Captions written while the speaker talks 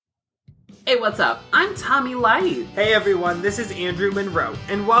Hey, what's up? I'm Tommy Light. Hey everyone, this is Andrew Monroe,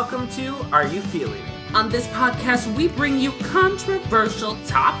 and welcome to Are You Feeling It? On this podcast, we bring you controversial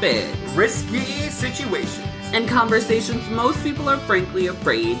topics, Risky situations, and conversations most people are frankly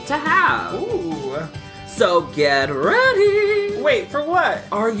afraid to have. Ooh. So get ready. Wait, for what?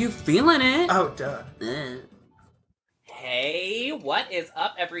 Are you feeling it? Oh, duh. Hey, what is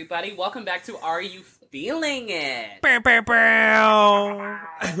up, everybody? Welcome back to Are You Feeling It? Bow, bow, bow.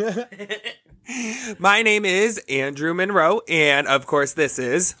 My name is Andrew Monroe, and of course this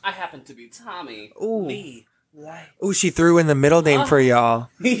is... I happen to be Tommy. Ooh. Lee Light. Ooh, she threw in the middle name for y'all.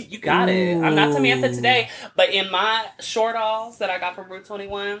 You got it. I'm not Samantha today, but in my short alls that I got from Route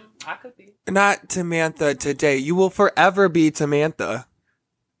 21, I could be. Not Samantha today. You will forever be Samantha.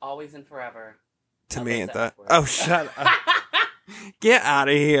 Always and forever. Samantha. Oh, shut up. Get out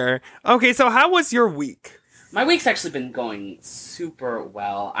of here. Okay, so how was your week? My week's actually been going super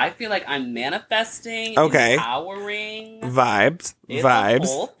well. I feel like I'm manifesting, Okay. empowering. Vibes. It's Vibes. a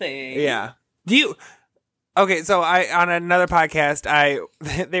whole thing. Yeah. Do you... Okay, so on another podcast,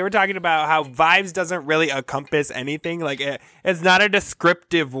 they were talking about how vibes doesn't really encompass anything. Like, it's not a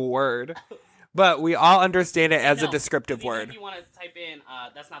descriptive word, but we all understand it as a descriptive word. If you want to type in,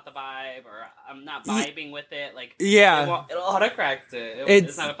 that's not the vibe, or I'm not vibing with it, like, yeah, it'll autocorrect it.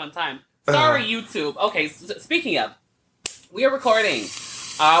 It's not a fun time. Sorry, YouTube. Okay, speaking of, we are recording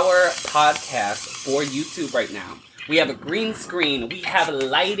our podcast for YouTube right now. We have a green screen. We have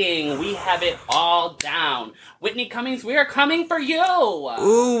lighting. We have it all down. Whitney Cummings, we are coming for you.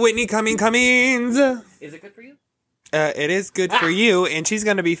 Ooh, Whitney Cummings. Is it good for you? It is good for you, and she's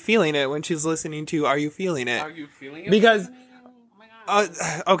going to be feeling it when she's listening to Are You Feeling It? Are you feeling it? Because, oh my God.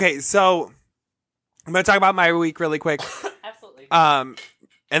 Okay, so I'm going to talk about my week really quick. Absolutely.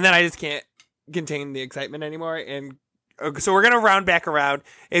 And then I just can't contain the excitement anymore, and so we're going to round back around.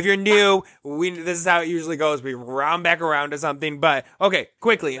 If you're new, this is how it usually goes. We round back around to something. But, okay,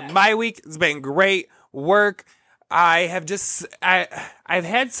 quickly. My week has been great. Work. I've had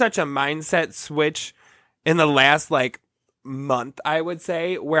such a mindset switch in the last, month, I would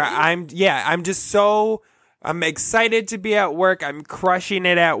say, where I'm excited to be at work. I'm crushing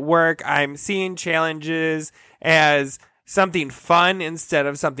it at work. I'm seeing challenges as something fun instead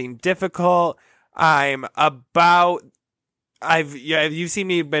of something difficult. You've seen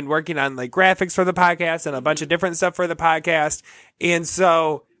me been working on graphics for the podcast and a bunch of different stuff for the podcast. And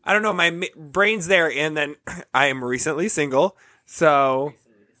so I don't know, my brain's there. And then I am recently single. So,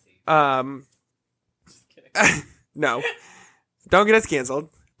 no, don't get us canceled.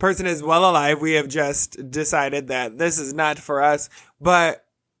 Person is well alive. We have just decided that this is not for us, but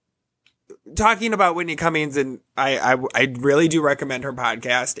talking about Whitney Cummings, and I really do recommend her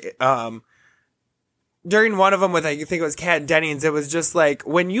podcast. During one of them with, I think it was Kat Dennings, it was just have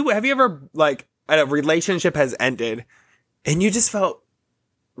you ever, a relationship has ended and you just felt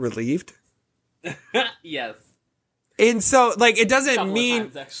relieved? Yes. And so, it doesn't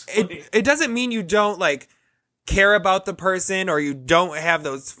mean, it doesn't mean you don't, care about the person or you don't have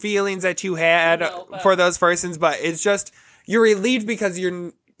those feelings that you had for those persons, but it's just, you're relieved because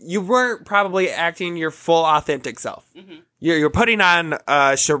you weren't probably acting your full authentic self. Mm-hmm. You're putting on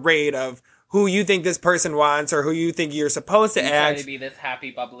a charade of who you think this person wants or who you think you're supposed to act. Try to be this happy,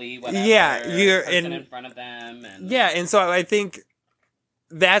 bubbly, whatever. Yeah, you're in front of them. And so I think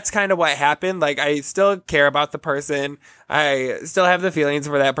that's kind of what happened. I still care about the person. I still have the feelings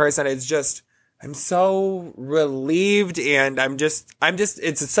for that person. It's just, I'm so relieved, and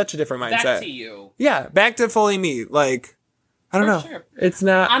it's such a different mindset. Back to you. Yeah, back to fully me. I don't know. Sure. It's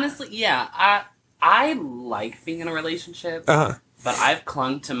not. Honestly, yeah. I like being in a relationship, but I've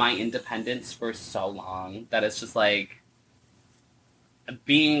clung to my independence for so long that it's just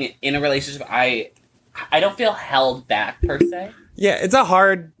being in a relationship, I don't feel held back per se. Yeah, it's a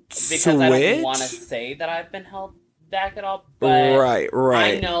hard because switch. I don't want to say that I've been held back at all, but right.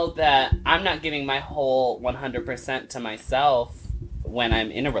 I know that I'm not giving my whole 100% to myself when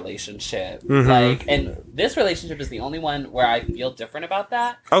I'm in a relationship. Mm-hmm. And this relationship is the only one where I feel different about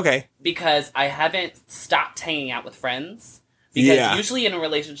that. Okay. Because I haven't stopped hanging out with friends. Because usually in a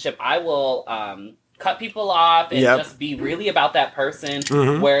relationship, I will cut people off and just be really about that person.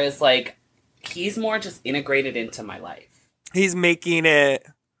 Mm-hmm. Whereas, he's more just integrated into my life. He's making it...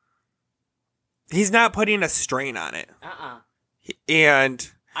 He's not putting a strain on it. And...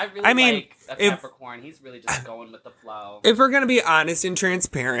 I mean, like a Capricorn. He's really just going with the flow. If we're going to be honest and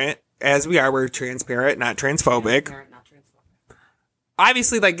transparent, as we are, we're transparent, not transphobic.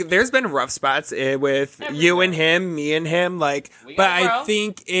 Obviously, there's been rough spots with you and him, me and him, but I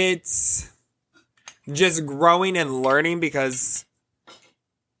think it's just growing and learning because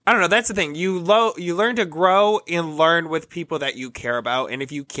I don't know. That's the thing. You learn to grow and learn with people that you care about. And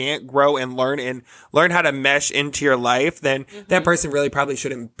if you can't grow and learn how to mesh into your life, then that person really probably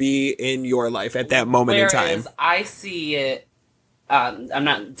shouldn't be in your life at that moment in time. Whereas I see it, I'm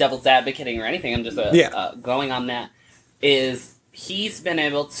not devil's advocating or anything. I'm just going on that. Is he's been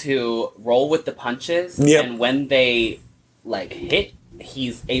able to roll with the punches, and when they hit,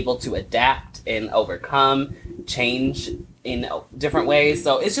 he's able to adapt and overcome, change in different ways.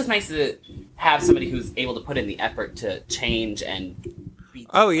 So it's just nice to have somebody who's able to put in the effort to change and be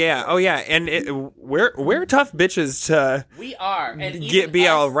oh yeah, and we're tough bitches to we are and be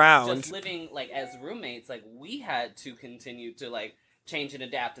all around. Just living as roommates, we had to continue to change and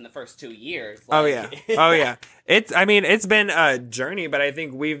adapt in the first 2 years. Oh yeah. It's been a journey, but I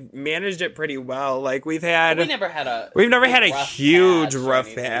think we've managed it pretty well. We've never had a huge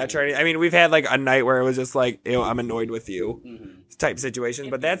rough patch or anything. I mean, we've had a night where it was just ew, I'm annoyed with you type situation,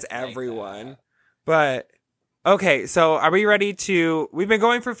 but that's everyone. But okay, so are we ready we've been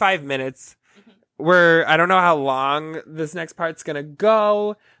going for 5 minutes. I don't know how long this next part's gonna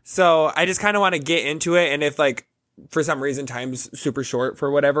go, so I just kind of want to get into it, and if for some reason time's super short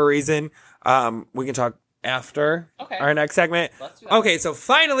for whatever reason, we can talk after our next segment. Let's do that. Okay, so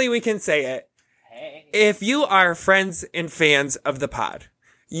finally we can say it. Hey. If you are friends and fans of the pod,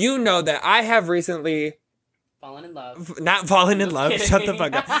 you know that I have recently fallen in love. Not fallen in love. Kidding. Shut the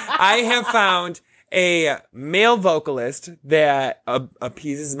fuck up. I have found a male vocalist that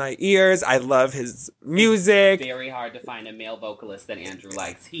appeases my ears. I love his music. It's very hard to find a male vocalist that Andrew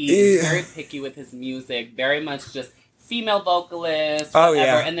likes. He's very picky with his music, very much just female vocalists, whatever. Oh,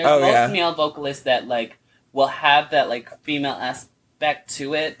 yeah. And there's most male vocalists that will have that female aspect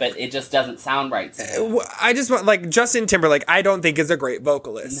to it, but it just doesn't sound right to me. I just want Justin Timberlake, I don't think is a great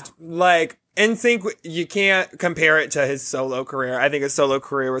vocalist. No. NSYNC, you can't compare it to his solo career. I think his solo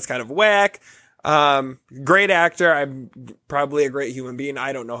career was kind of whack. Great actor. I'm probably a great human being.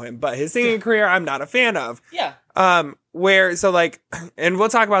 I don't know him, but his singing career, I'm not a fan of. Yeah. And we'll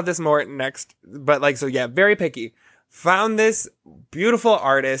talk about this more next, but very picky. Found this beautiful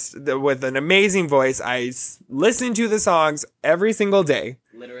artist with an amazing voice. I listen to the songs every single day.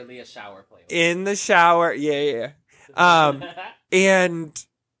 Literally a shower playlist. In the shower. Yeah. And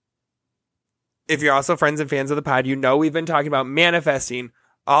if you're also friends and fans of the pod, you know we've been talking about manifesting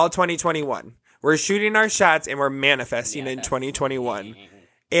all 2021. We're shooting our shots and we're manifesting in 2021.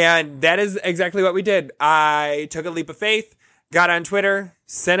 And that is exactly what we did. I took a leap of faith, got on Twitter,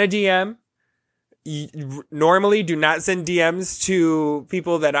 sent a DM. Normally do not send DMs to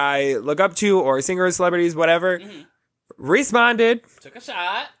people that I look up to or singers, celebrities, whatever. Responded. Took a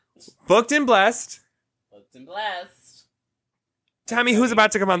shot. Booked and blessed. Tommy, who's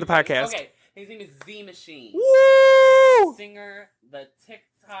about to come on the podcast? Okay. His name is Z Machine. Woo! Singer, the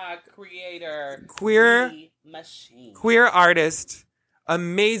TikTok creator. Queer Machine. Queer artist.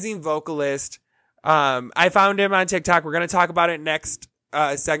 Amazing vocalist. I found him on TikTok. We're going to talk about it next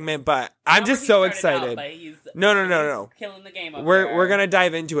segment, but I'm just so excited. No. Killing the game. We're going to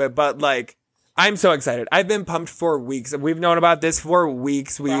dive into it, but I'm so excited. I've been pumped for weeks. We've known about this for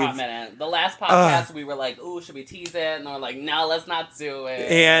weeks. For a hot minute. The last podcast, we were like, ooh, should we tease it? And we're like, no, let's not do it.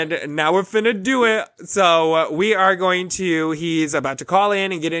 And now we're finna do it. So we are going to, he's about to call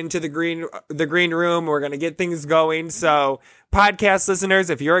in and get into the green room. We're going to get things going. So podcast listeners,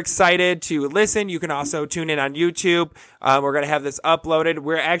 if you're excited to listen, you can also tune in on YouTube. We're going to have this uploaded.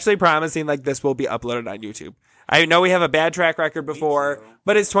 We're actually promising this will be uploaded on YouTube. I know we have a bad track record before,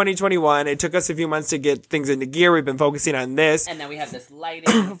 but it's 2021. It took us a few months to get things into gear. We've been focusing on this. And then we have this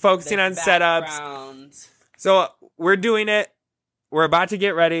lighting. Focusing on setups. So we're doing it. We're about to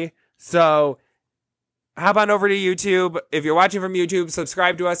get ready. So hop on over to YouTube. If you're watching from YouTube,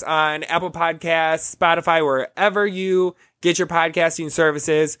 subscribe to us on Apple Podcasts, Spotify, wherever you get your podcasting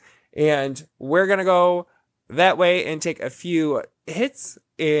services. And we're going to go that way and take a few hits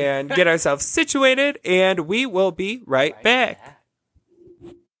and get ourselves situated, and we will be right back.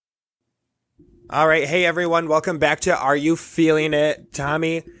 All right. Hey, everyone. Welcome back to Are You Feeling It?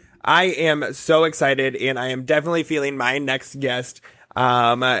 Tommy, I am so excited, and I am definitely feeling my next guest.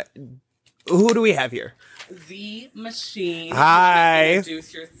 Who do we have here? Z Machine. Hi.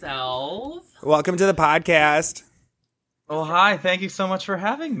 Introduce yourself. Welcome to the podcast. Oh, hi. Thank you so much for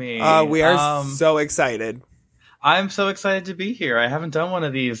having me. We are so excited. I'm so excited to be here. I haven't done one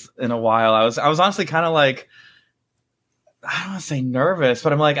of these in a while. I was honestly kind of I don't want to say nervous,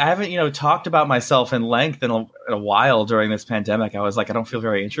 but I'm I haven't, talked about myself in length in a while during this pandemic. I was I don't feel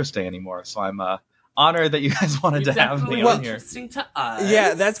very interesting anymore. So I'm honored that you guys wanted to have me on here. Interesting to us.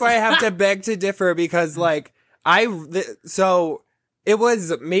 Yeah, that's why I have to beg to differ because It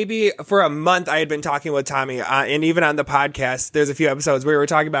was maybe for a month I had been talking with Tommy, and even on the podcast, there's a few episodes where we were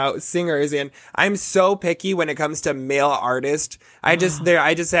talking about singers, and I'm so picky when it comes to male artists. I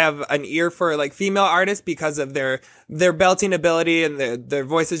just have an ear for like female artists because of their belting ability and their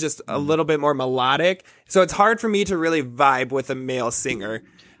voice is just a little bit more melodic. So it's hard for me to really vibe with a male singer.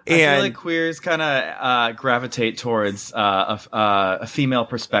 I feel like queers kind of gravitate towards a female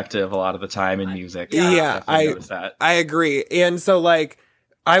perspective a lot of the time in music. I agree. And so like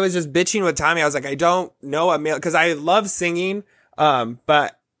I was just bitching with Tommy. I was like, I don't know a male because I love singing,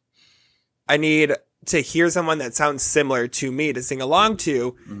 but I need to hear someone that sounds similar to me to sing along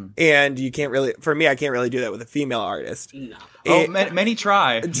to. Mm-hmm. And you can't really, for me, I can't really do that with a female artist. No. Many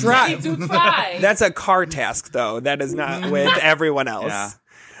try. Many do try. That's a car task though. That is not with everyone else. Yeah.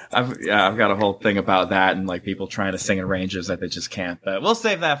 I've got a whole thing about that and like people trying to sing in ranges that they just can't. But we'll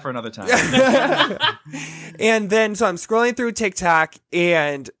save that for another time. And then so I'm scrolling through TikTok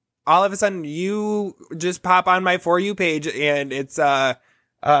and all of a sudden you just pop on my For You page and it's If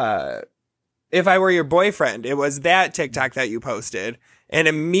I Were Your Boyfriend. It was that TikTok that you posted. And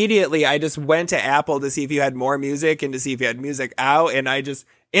immediately I just went to Apple to see if you had more music and to see if you had music out, and I just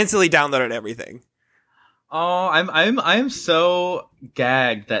instantly downloaded everything. Oh, I'm so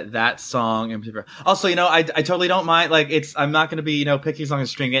gagged that song in particular. Also, I totally don't mind. Like, I'm not going to be, picky as long as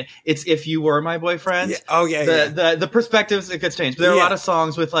string it. It's If You Were My Boyfriend. Yeah. Oh yeah. The perspectives, it gets changed. But there are a lot of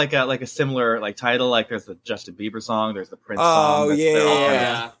songs with like a similar like title. Like there's the Justin Bieber song. There's the Prince song. Oh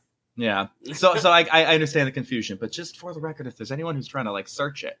yeah. Yeah. So I understand the confusion, but just for the record, if there's anyone who's trying to like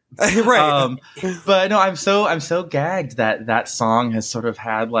search it, right. But no, I'm so gagged that song has sort of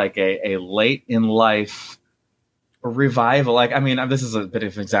had like a late in life revival. Like, I mean, this is a bit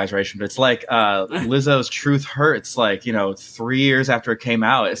of an exaggeration, but it's like Lizzo's Truth Hurts, like, 3 years after it came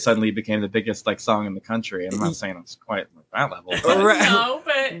out, it suddenly became the biggest like song in the country. And I'm not saying it's quite like that level,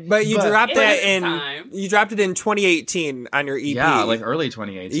 but you dropped it in 2018 on your EP. Yeah, like early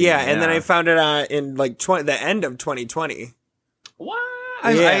 2018. Yeah, and then I found it in like the end of 2020. What?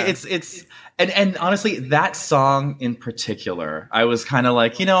 It's and honestly, that song in particular, I was kind of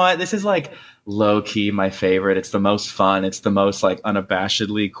like, you know what, this is like low key my favorite. It's the most fun. It's the most like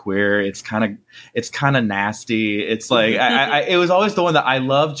unabashedly queer. It's kind of nasty. It's like it was always the one that I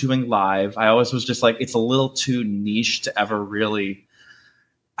loved doing live. I always was just like, it's a little too niche to ever really,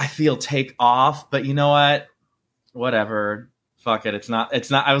 I feel, take off. But you know what? Whatever. Fuck it. It's not.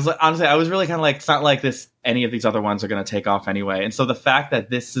 I was honestly, I was really kind of like, it's not like this. Any of these other ones are going to take off anyway. And so the fact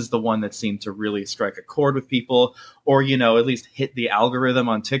that this is the one that seemed to really strike a chord with people, or, at least hit the algorithm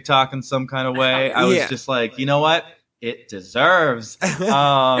on TikTok in some kind of way, I was just like, you know what? It deserves.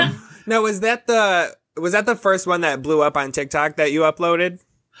 Now, was that the first one that blew up on TikTok that you uploaded?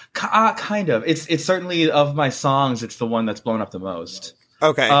 Kind of. It's certainly, of my songs, it's the one that's blown up the most.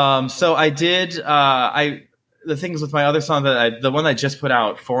 Okay. So I did, the things with my other song the one I just put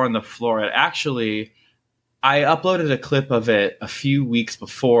out, Four on the Floor, I uploaded a clip of it a few weeks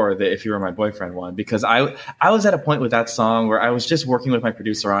before the If You Were My Boyfriend one, because I was at a point with that song where I was just working with my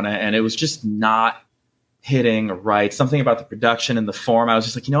producer on it and it was just not hitting right. Something about the production and the form. I was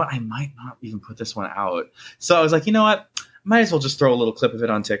just like, you know what? I might not even put this one out. So I was like, you know what? Might as well just throw a little clip of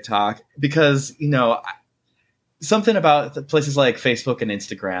it on TikTok because, something about places like Facebook and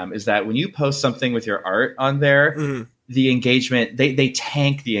Instagram is that when you post something with your art on there, the engagement, they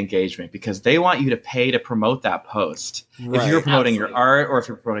tank the engagement because they want you to pay to promote that post. Right. If you're promoting your art or if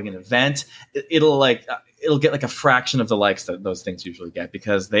you're promoting an event, it'll get like a fraction of the likes that those things usually get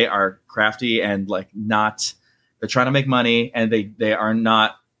because they are crafty and like they're trying to make money and they are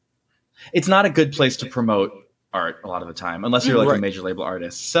not, it's not a good place to promote art a lot of the time, unless you're like a major label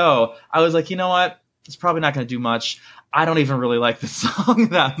artist. So I was like, you know what? It's probably not going to do much. I don't even really like the song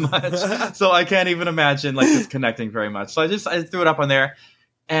that much. So I can't even imagine like this connecting very much. So I threw it up on there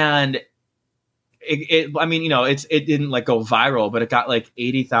and it didn't like go viral, but it got like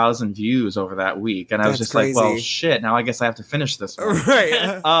 80,000 views over that week. And I was just crazy. Like, well, shit, now I guess I have to finish this one.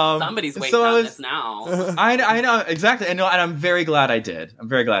 Right. Somebody's waiting on this now. I know, exactly. And I'm very glad I did.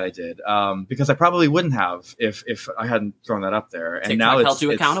 Because I probably wouldn't have if I hadn't thrown that up there. And TikTok now held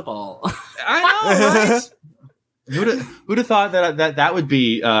you accountable. I know, right? Who'd have thought that would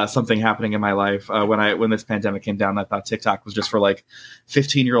be something happening in my life when this pandemic came down? I thought TikTok was just for like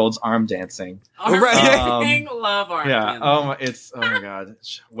 15-year-olds arm dancing. Love arm dancing. Oh my god,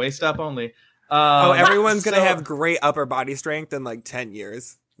 waist up only. Everyone's gonna have great upper body strength in like 10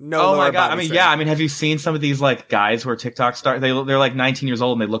 years. No. Oh my god. Strength. Have you seen some of these like guys who are TikTok stars? They're like 19 years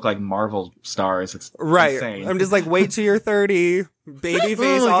old and they look like Marvel stars. It's right. insane. I'm just like, wait till you're 30. Baby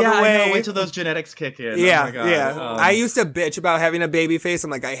face all the way. I know. Wait till those genetics kick in. Yeah, oh my God. yeah. I used to bitch about having a baby face. I'm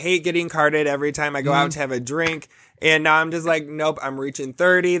like, I hate getting carded every time I go out to have a drink. And now I'm just like, nope, I'm reaching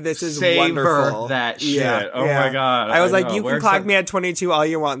 30. This is wonderful. That shit. My God. I was like, you can clock me at 22 all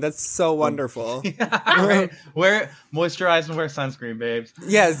you want. That's so wonderful. Right. Moisturize and wear sunscreen, babes.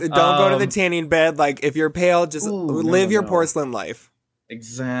 Yes, don't go to the tanning bed. Like, if you're pale, just live your porcelain life.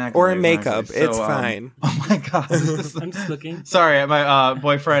 Exactly. Or makeup. So, it's fine. Oh my God. I'm just looking. Sorry, my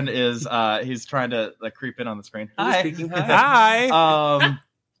boyfriend is he's trying to like creep in on the screen. Hi. Hi.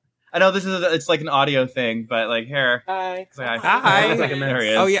 I know it's like an audio thing, but like here. Hi. Hi. There he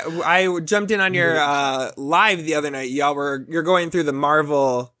is. Oh yeah, I jumped in on your live the other night. You're going through the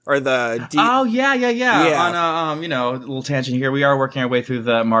Marvel or the Oh yeah. On a little tangent here. We are working our way through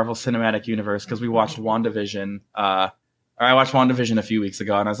the Marvel Cinematic Universe because we watched WandaVision. I watched WandaVision a few weeks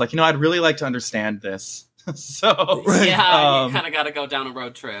ago, and I was like, I'd really like to understand this. So yeah, you kind of got to go down a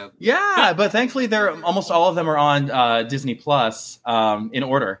road trip. Yeah, but thankfully, almost all of them are on Disney Plus in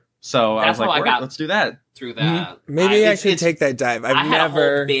order. So That's I was like, let's do that. Through that, maybe I should take that dive. I had a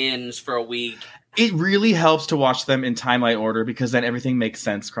whole binge for a week. It really helps to watch them in timeline order because then everything makes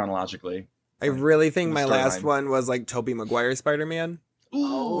sense chronologically. I really think my last one was like Tobey Maguire Spider-Man.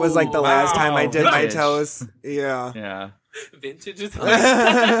 Was like the last time I did my toes. Yeah. Vintage is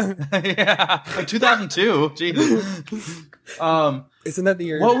yeah, like 2002. Jeez. Isn't that the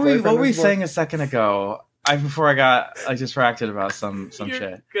year? What were we saying a second ago? Before I got distracted about some You're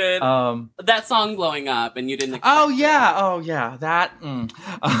shit. Good. That song blowing up, and you didn't. Oh yeah. That.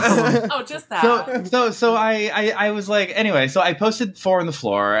 Just that. So I was like, anyway. So I posted 4 on the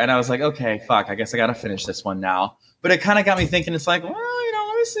floor, and I was like, okay, fuck. I guess I gotta finish this one now. But it kind of got me thinking. It's like, well,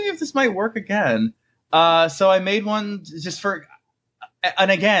 let me see if this might work again. So I made one just for, and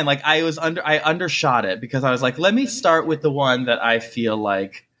again, like I undershot it because I was like, let me start with the one that I feel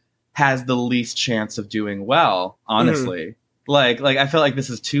like has the least chance of doing well, honestly. Like I felt like this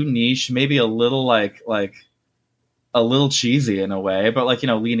is too niche, maybe a little like a little cheesy in a way, but like,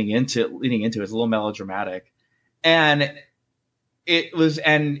 leaning into it's a little melodramatic. And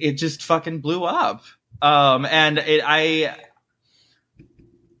it just fucking blew up. And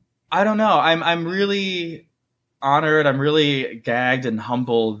I don't know. I'm really honored. I'm really gagged and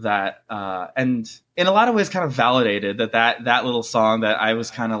humbled that, and in a lot of ways kind of validated that little song that I was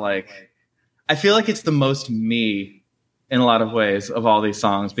kind of like, I feel like it's the most me in a lot of ways of all these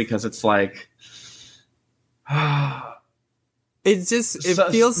songs because it's like, it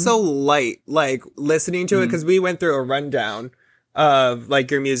feels so light, like listening to it. Cause we went through a rundown of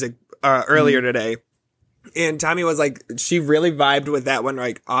like your music, earlier today. And Tommy was like, she really vibed with that one,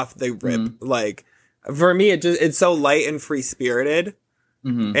 like off the rip. Like for me, it's so light and free spirited.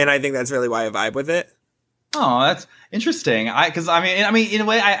 And I think that's really why I vibe with it. Oh, that's interesting. Because I mean, in a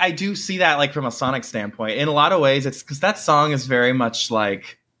way, I do see that like from a sonic standpoint. In a lot of ways, it's because that song is very much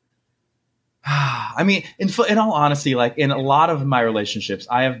like, I mean, in all honesty, like in a lot of my relationships,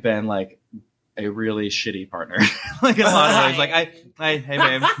 I have been like a really shitty partner. Like in a lot of ways, like hey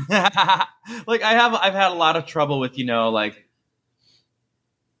babe, like I've had a lot of trouble with like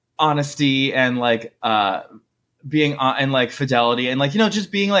honesty and like being and like fidelity and like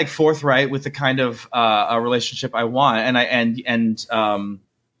just being like forthright with the kind of a relationship I want, and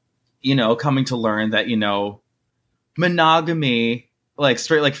coming to learn that monogamy, like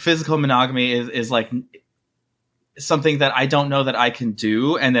straight like physical monogamy is like something that I don't know that I can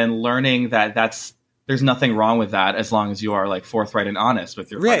do, and then learning that there's nothing wrong with that as long as you are like forthright and honest with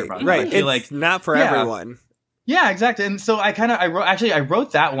your partner. Right. It's like not for everyone. Yeah, exactly. And so I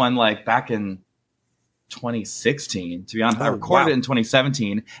wrote that one like back in 2016. To be honest, I recorded it in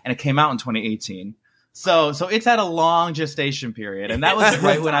 2017, and it came out in 2018. So it's had a long gestation period, and that was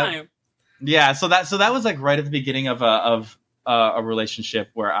right when so that was like right at the beginning of a relationship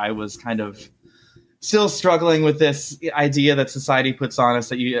where I was kind of still struggling with this idea that society puts on us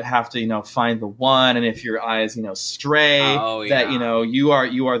that you have to, find the one. And if your eyes, stray, that, you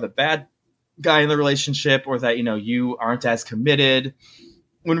are the bad guy in the relationship, or that, you aren't as committed,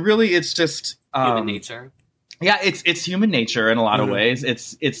 when really it's just human nature. Yeah. It's human nature in a lot of ways.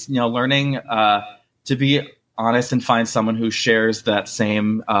 It's learning to be honest and find someone who shares that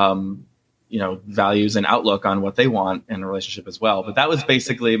same, values and outlook on what they want in a relationship as well. But that was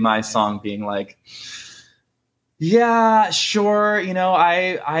basically my song being like, yeah, sure.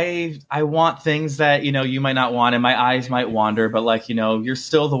 I want things that, you might not want, and my eyes might wander, but like, you're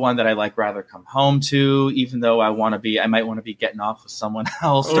still the one that I like rather come home to, even though I might want to be getting off with someone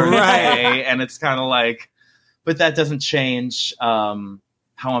else during the day. And it's kind of like, but that doesn't change, how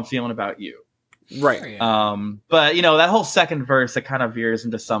I'm feeling about you. Right. But that whole second verse, it kind of veers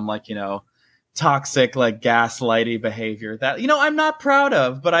into some like, toxic, like gaslighty behavior that, I'm not proud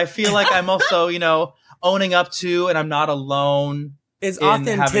of, but I feel like I'm also, owning up to, and I'm not alone. It's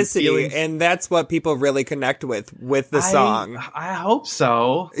authenticity, and that's what people really connect with the song. I hope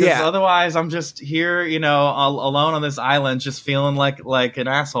so. Yeah. Otherwise, I'm just here, alone on this island, just feeling like an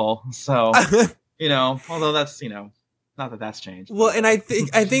asshole. So, although that's, not that that's changed. Well, and I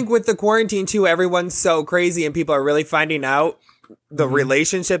think with the quarantine too, everyone's so crazy, and people are really finding out the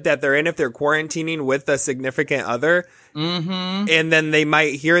relationship that they're in if they're quarantining with a significant other. Mm-hmm. And then they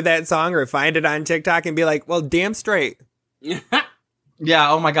might hear that song or find it on TikTok and be like, well, damn straight.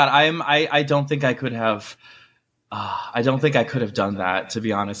 Yeah. Oh my God. I don't think I could have. I don't think I could have done that, to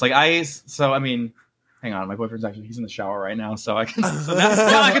be honest. Like hang on. My boyfriend's he's in the shower right now, so I can.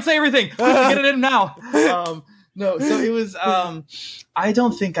 I can say everything. Get it in now. No. So it was. I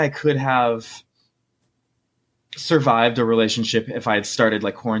don't think I could have survived a relationship if I had started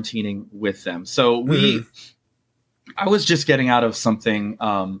like quarantining with them. So I was just getting out of something.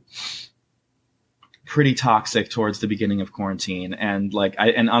 Pretty toxic towards the beginning of quarantine, and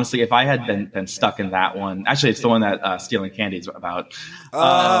honestly, if I had been stuck in that one, actually, it's the one that Stealing Candy is about.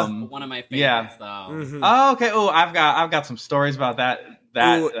 One of my favorites. Yeah. Oh, okay. Oh, I've got some stories about that.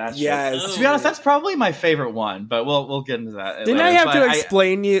 That yes. To be honest, that's probably my favorite one, but we'll get into that. Didn't I have to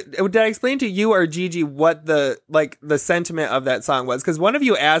explain did I explain to you or Gigi what the sentiment of that song was? Because one of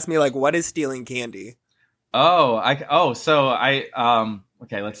you asked me what is Stealing Candy? Okay,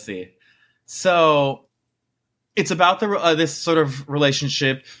 let's see. So it's about this sort of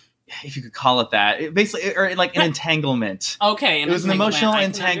relationship, if you could call it that. Basically, or like an entanglement. Okay, it was an emotional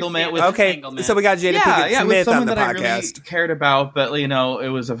entanglement with. Okay, so we got Jada Pinkett Smith on the podcast. I really cared about, but it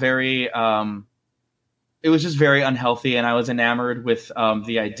was a very, it was just very unhealthy, and I was enamored with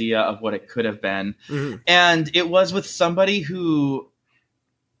the idea of what it could have been, and it was with somebody who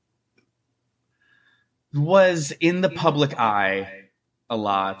was in the public eye a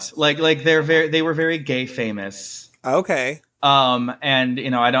lot. Like they were very gay famous. Okay. And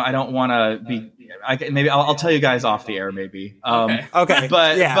I don't want to be. Maybe I'll tell you guys off the air. Maybe. Okay.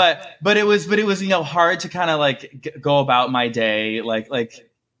 But it was hard to kind of go about my day and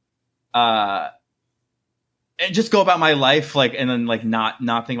just go about my life and then not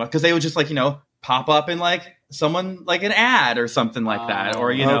think about, because they would just pop up in someone an ad or something like that,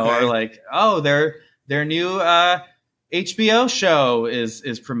 or or their new HBO show is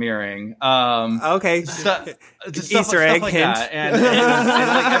premiering. Okay. Easter egg like hint. That.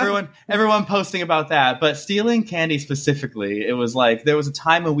 And everyone posting about that. But Stealing Candy specifically, it was there was a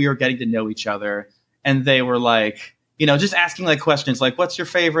time when we were getting to know each other, and they were just asking questions what's your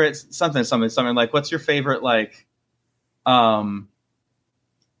favorite something, what's your favorite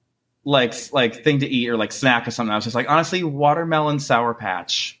thing to eat or snack or something. I was just honestly, watermelon Sour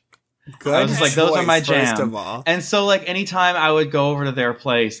Patch. Good. I was just those are my jam. First of all. And so anytime I would go over to their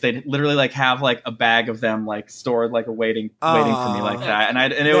place, they'd literally have a bag of them stored waiting for me that.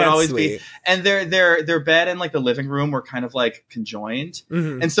 And it would always be, and their bed and the living room were kind of conjoined.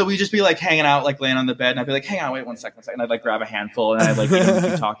 Mm-hmm. And so we'd just be hanging out laying on the bed, and I'd be hang on, wait one second. And I'd grab a handful, and I'd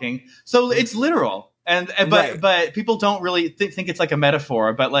keep talking. So it's literal. But people don't really think it's a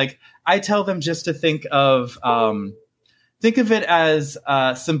metaphor, but I tell them just to think of it as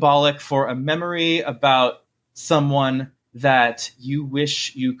symbolic for a memory about someone that you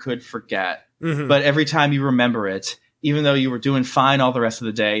wish you could forget. Mm-hmm. But every time you remember it, even though you were doing fine all the rest of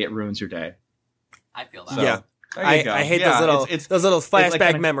the day, it ruins your day. I feel that. So, yeah. I hate those little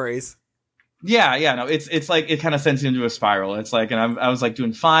flashback memories. Yeah. No, it's it kind of sends you into a spiral. It's and I was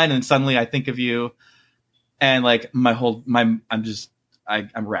doing fine, and suddenly I think of you, and I'm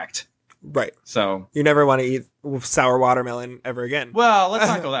wrecked. Right. So you never want to eat sour watermelon ever again. Well, let's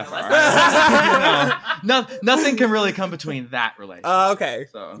not go that far. Nothing can really come between that relationship. Okay.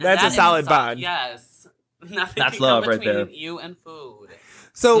 So that's a solid bond. Yes. Nothing that's can love come right there. You and food.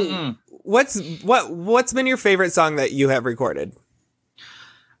 So what's been your favorite song that you have recorded?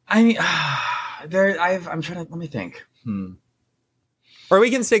 I mean, I'm trying to, let me think. Or we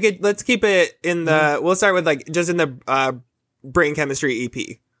can stick it. Let's keep it in the. We'll start with just in the Brain Chemistry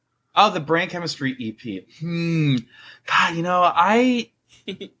EP. Oh, the Brain Chemistry EP. God,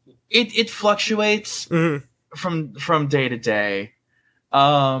 it fluctuates from day to day.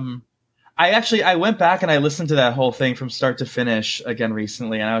 I went back and I listened to that whole thing from start to finish again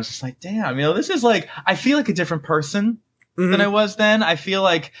recently, and I was just damn, this is I feel like a different person than I was then. I feel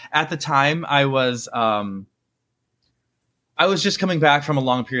like at the time I was I was just coming back from a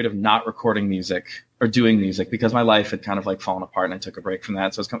long period of not recording music or doing music because my life had kind of like fallen apart and I took a break from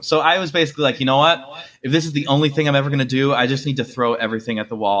that. So I was basically like, you know what? If this is the only thing I'm ever going to do, I just need to throw everything at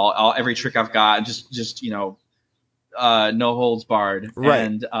the wall, every trick I've got, and just no holds barred. Right.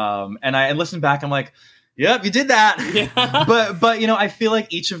 And I listened back, I'm like, yep, you did that. Yeah. But I feel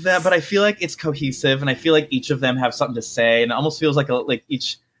like each of them, but I feel like it's cohesive and I feel like each of them have something to say, and it almost feels like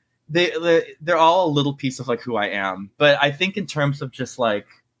each, they're all a little piece of like who I am. But I think in terms of just like,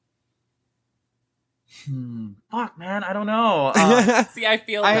 fuck, man, I don't know. See, I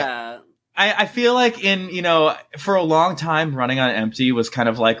feel that. I feel like for a long time, Running on Empty was kind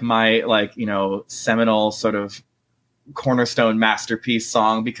of like my seminal sort of cornerstone masterpiece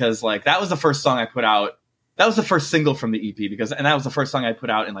song, because like that was the first song I put out. That was the first single from the EP, and that was the first song I put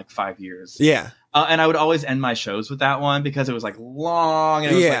out in like 5 years. Yeah. And I would always end my shows with that one because it was like long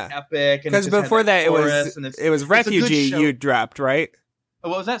and it was like epic. Because before that, it was Refugee you dropped, right?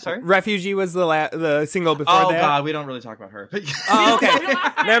 What was that? Sorry? Refugee was the single before that. Oh, God, we don't really talk about her. Oh, okay.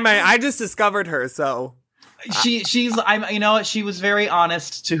 Never mind. I just discovered her, so... she was very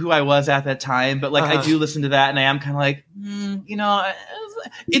honest to who I was at that time, but like I do listen to that and I am kind of like,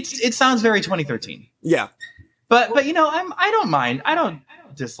 it sounds very 2013. Yeah. But I don't mind. I don't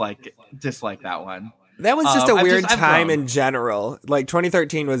dislike that one. That was just a weird time in general. Like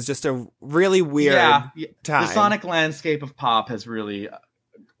 2013 was just a really weird time. The sonic landscape of pop has really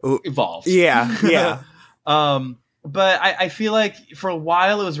evolved. Yeah. But I feel like for a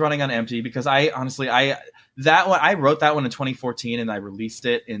while it was Running on Empty because I wrote that one in 2014 and I released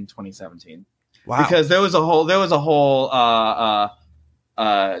it in 2017. Wow. Because there was a whole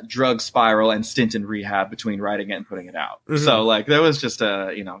drug spiral and stint in rehab between writing it and putting it out. Mm-hmm. So like there was just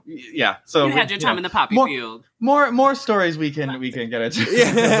So you had your time in the poppy field. More stories we can get into.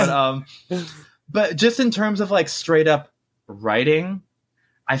 Yeah. But just in terms of like straight up writing,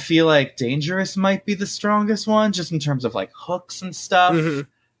 I feel like Dangerous might be the strongest one, just in terms of like hooks and stuff.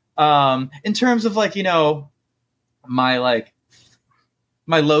 Mm-hmm. In terms of like, my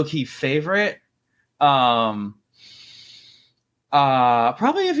low key favorite, probably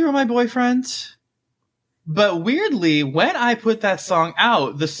If You Were My Boyfriend. But weirdly, when I put that song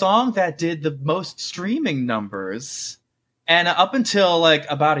out, the song that did the most streaming numbers, and up until like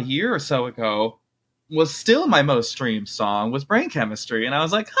about a year or so ago, was still my most streamed song, was Brain Chemistry. And I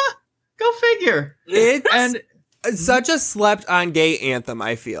was like, go figure. It's such a slept on gay anthem,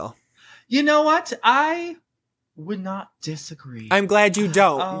 I feel. You know what? I would not disagree. I'm glad you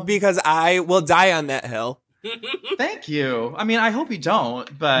don't, because I will die on that hill. Thank you. I mean, I hope you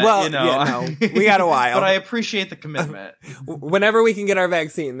don't, but we got a while. But I appreciate the commitment. Whenever we can get our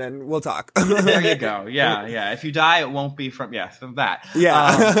vaccine, then we'll talk. There you go. Yeah. If you die, it won't be from that.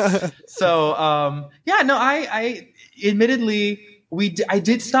 Yeah. I admittedly, I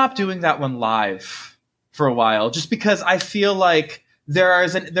did stop doing that one live for a while, just because I feel like there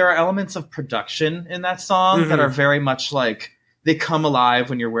are elements of production in that song that are very much like, they come alive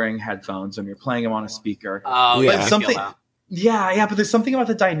when you're wearing headphones and you're playing them on a speaker. Oh, yeah. But there's something about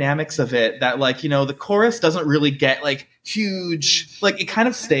the dynamics of it that, like, the chorus doesn't really get like huge. Like, it kind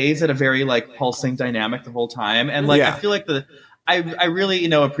of stays at a very like pulsing dynamic the whole time. And like, I feel like I really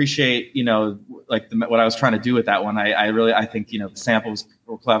appreciate what I was trying to do with that one. I think the samples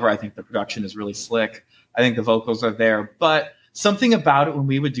were clever. I think the production is really slick. I think the vocals are there, but something about it when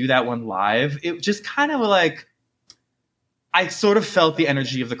we would do that one live, it just kind of like. I sort of felt the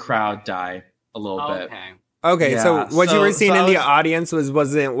energy of the crowd die a little bit. Okay, so what you were seeing in the audience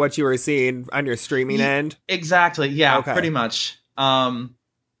wasn't what you were seeing on your streaming end? Exactly, yeah, pretty much.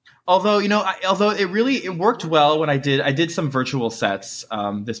 Although it worked well when I did some virtual sets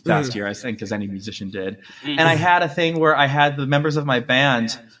this past year, I think, as any musician did. Mm-hmm. And I had a thing where I had the members of my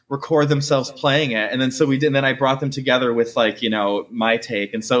band record themselves playing it, and then I brought them together with like my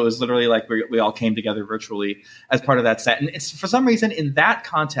take, and so it was literally like we all came together virtually as part of that set. And it's for some reason in that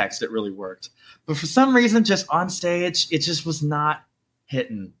context it really worked, but for some reason just on stage it just was not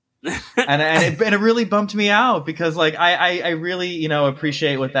hitting. and it really bumped me out because like I really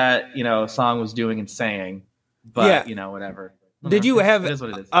appreciate what that song was doing and saying, but whatever. Did you have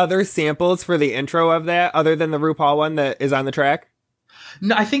other samples for the intro of that other than the RuPaul one that is on the track?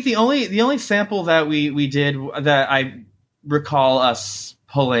 No, I think the only sample that we did that I recall us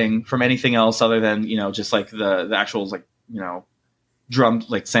pulling from anything else other than just like the actual like drum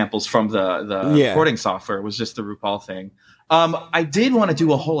like samples from the recording software was just the RuPaul thing. I did want to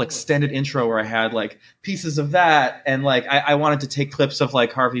do a whole extended intro where I had like pieces of that, and like I wanted to take clips of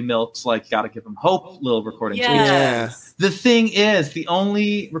like Harvey Milk's like "Gotta Give Him Hope" little recording. Yes. The thing is, the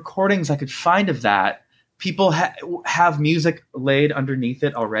only recordings I could find of that people have music laid underneath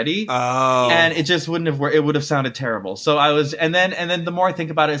it already. Oh. And it just wouldn't have worked. It would have sounded terrible. So I was, and then the more I think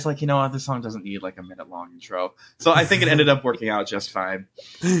about it, it's like, you know what, this song doesn't need like a minute long intro. So I think it ended up working out just fine.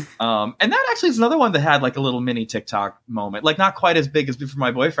 And that actually is another one that had like a little mini TikTok moment, like not quite as big as For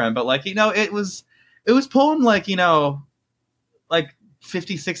My Boyfriend, but like, you know, it was pulling like, you know, like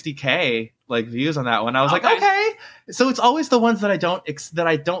 50, 60K like views on that one. I was like, okay. So it's always the ones that I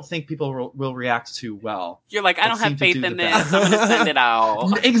don't think people will react to well. You're like, I don't have faith in this. I'm gonna send it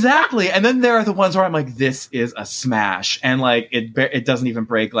out. Exactly. And then there are the ones where I'm like, this is a smash, and like it doesn't even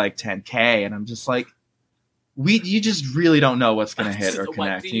break like 10K, and I'm just like, you just really don't know what's gonna hit or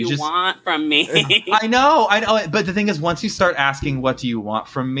connect. What do you want from me? I know. But the thing is, once you start asking, what do you want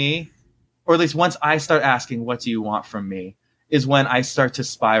from me? Or at least once I start asking, what do you want from me? Is when I start to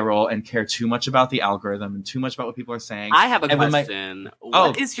spiral and care too much about the algorithm and too much about what people are saying. I have a question.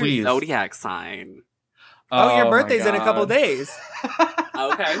 What is your zodiac sign? Oh, your birthday's in a couple days.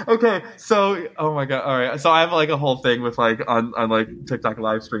 Okay. So, oh my God. All right. So I have like a whole thing with like on like TikTok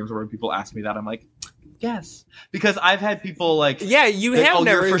live streams where people ask me that. I'm like, yes, because I've had people like, yeah, you have like,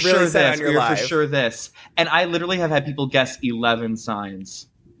 never you're for really sure said this, on your you're live. for sure this, and I literally have had people guess 11 signs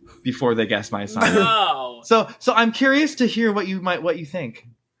before they guess my sign. Oh. So I'm curious to hear what you think.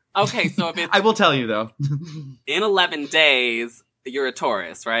 Okay, so if it's I will tell you though. In 11 days, you're a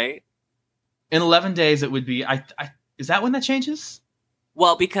Taurus, right? In 11 days, it would be. Is that when that changes?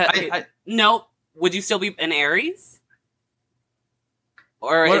 Well, because no, would you still be an Aries?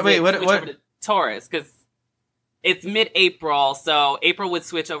 Or what? Taurus, because it's mid-April, so April would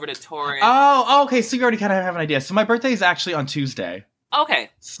switch over to Taurus. Oh, okay. So you already kind of have an idea. So my birthday is actually on Tuesday. Okay.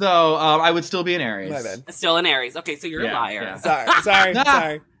 So I would still be an Aries. My bad. Still an Aries. Okay, so you're a liar. Yeah. Sorry.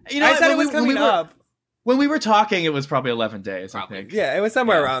 You know, I said it was coming up. When we were talking, it was probably 11 days, I think. Yeah, it was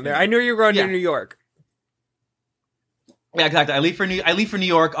somewhere around there. I knew you were going to New York. Yeah, exactly. I leave for New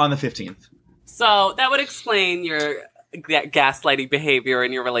York on the 15th. So that would explain your gaslighting behavior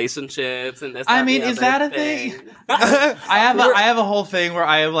in your relationships and this. I mean, is that a thing? I have a whole thing where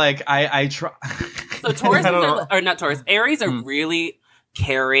I try. So Taurus or not Taurus, Aries are really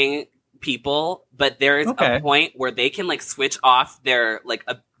caring people, but there is a point where they can like switch off their like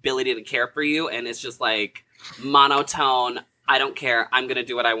ability to care for you, and it's just like monotone. I don't care. I'm gonna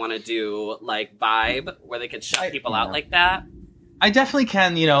do what I want to do. Like vibe where they can shut people out like that. I definitely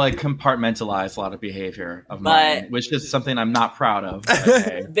can, like compartmentalize a lot of behavior of mine, which is something I'm not proud of.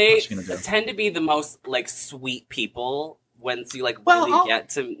 Hey, they tend to be the most like sweet people once you like really get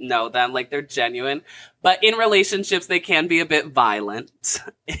to know them, like they're genuine. But in relationships, they can be a bit violent,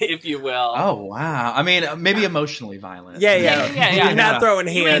 if you will. Oh wow! I mean, maybe emotionally violent. Yeah. You're not throwing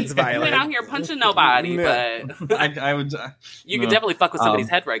hands violent. You ain't out here punching nobody, but I would. You could definitely fuck with somebody's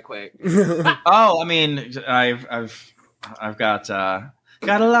head right quick. I mean, I've got a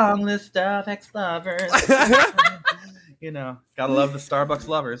long list of ex-lovers. Gotta love the Starbucks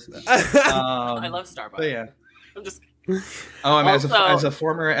lovers. I love Starbucks. But yeah, I'm just. Oh, I mean, as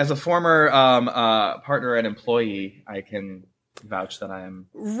a former partner and employee, I can vouch that I am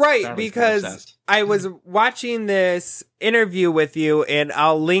right because I was watching this interview with you, and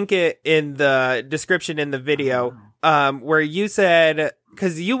I'll link it in the description in the video, where you said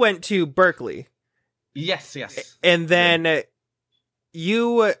because you went to Berkeley. Yes. And then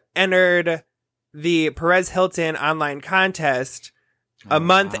you entered the Perez Hilton online contest a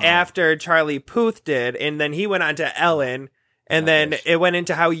month after Charlie Puth did, and then he went on to Ellen, and then it went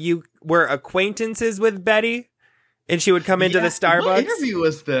into how you were acquaintances with Betty, and she would come into the Starbucks. What interview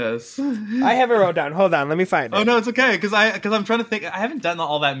was this? I have it wrote down. Hold on, let me find it. Oh no, it's okay because I'm trying to think. I haven't done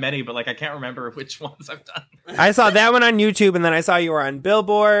all that many, but like I can't remember which ones I've done. I saw that one on YouTube, and then I saw you were on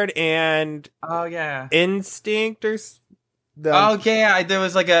Billboard and Instinct or. There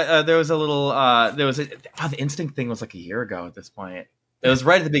was like the Instinct thing was like a year ago at this point. It was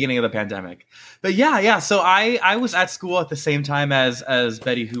right at the beginning of the pandemic. But yeah. So I was at school at the same time as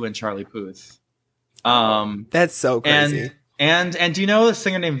Betty Who and Charlie Puth. That's so crazy. And do you know a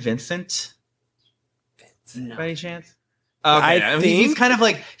singer named Vincent? No. By any chance? Okay. I mean, he's kind of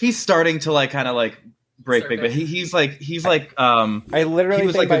like he's starting to like kind of like break big, but he's like I literally he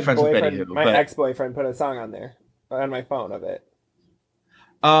was think like good friends with Betty Who. My ex-boyfriend put a song on there on my phone of it.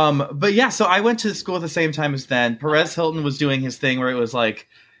 But yeah, so I went to school at the same time as then. Perez Hilton was doing his thing where it was like,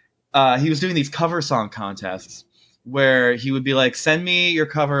 he was doing these cover song contests where he would be like, send me your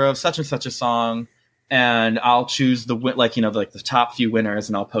cover of such and such a song, and I'll choose the top few winners,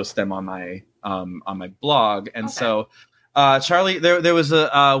 and I'll post them on my blog. And so, Charlie, there was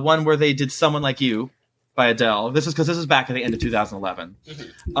a one where they did Someone Like You, by Adele. This is back at the end of 2011.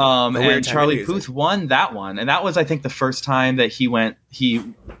 Mm-hmm. And Charlie Puth won that one, and that was, I think, the first time that he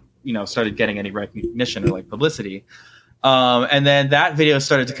started getting any recognition or like publicity. And then that video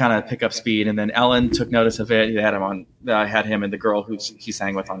started to kind of pick up speed, and then Ellen took notice of it. I had him and the girl who he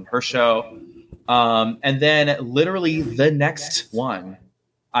sang with on her show. And then literally the next one,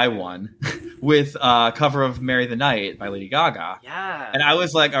 I won with a cover of "Marry the Night" by Lady Gaga. Yeah. And I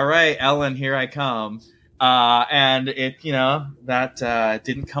was like, all right, Ellen, here I come. And it, that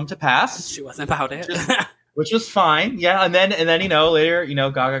didn't come to pass. She wasn't about it. Which was fine. Yeah. And then, later,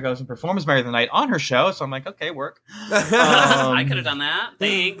 Gaga goes and performs "Marry the Night" on her show. So I'm like, okay, work. I could have done that.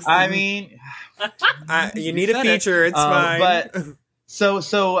 Thanks. I mean, you need a feature. It's fine. But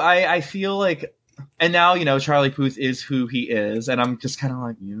so I feel like, and now, Charlie Puth is who he is. And I'm just kind of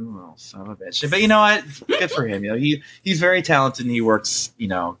like, you little son of a bitch. But you know what? Good for him. He's very talented and he works,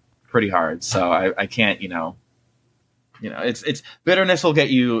 pretty hard. So I can't, it's bitterness will get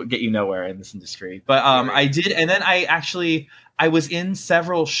you nowhere in this industry. But I did, and then I was in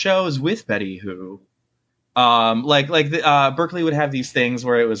several shows with Betty Who. Berkeley would have these things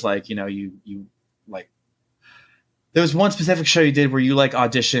where it was like, you like, there was one specific show you did where you like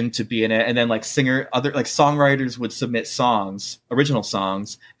auditioned to be in it, and then like songwriters would submit songs, original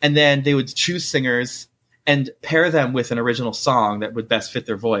songs, and then they would choose singers and pair them with an original song that would best fit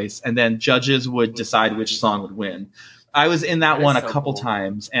their voice, and then judges would decide which song would win. I was in that one a couple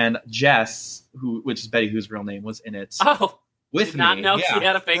times, and Jess, which is Betty Who's real name, was in it. Oh, with me. Not know she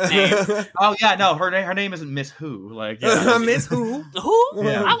had a fake name. Oh yeah, no, her name isn't Miss Who. Like Miss Who? Who?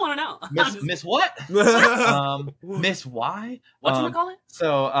 Yeah. I want to know. Miss what? Miss Y. What you call it?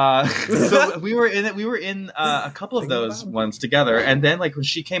 So we were in a couple of those ones together, and then like when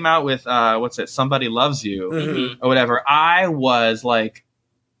she came out with Somebody Loves You or whatever, I was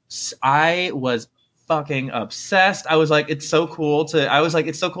fucking obsessed. I was like, it's so cool to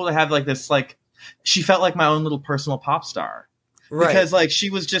have like this, like, she felt like my own little personal pop star. Right. Because like she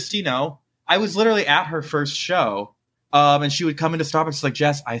was just, I was literally at her first show, and she would come into Starbucks. She's like,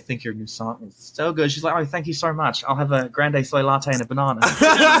 Jess, I think your new song is so good. She's like, oh, thank you so much. I'll have a grande soy latte and a banana.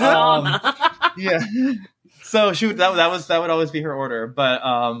 Yeah. So that would always be her order. But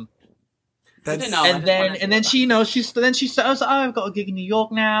and then she says, oh, I've got a gig in New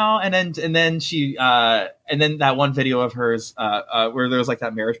York now, and then that one video of hers where there was like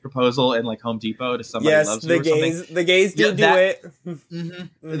that marriage proposal in like Home Depot to Somebody Loves You or something. The gays do it.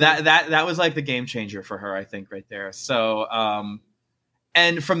 Mm-hmm. That was like the game changer for her, I think, right there. So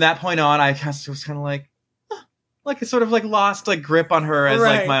and from that point on, I was kind of like I sort of like lost like grip on her as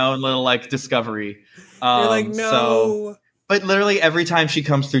like my own little like discovery. You're like, no. So, but literally every time she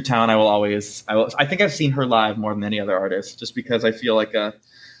comes through town, I think I've seen her live more than any other artist, just because I feel like a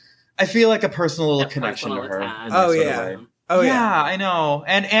personal little connection to her. Oh yeah. Yeah, I know.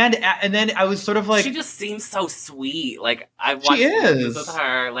 And then I was sort of like, she just seems so sweet. Like I watched interviews with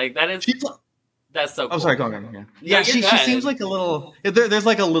her. Like that's so cool. Oh, sorry, go on. Yeah, she seems like a little. There's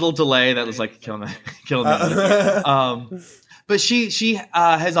like a little delay that was like killing me. But she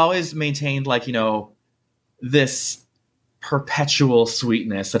has always maintained like this perpetual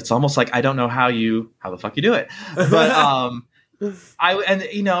sweetness that's almost like, I don't know how the fuck you do it, but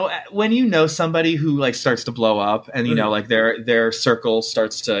when somebody who like starts to blow up and like their circle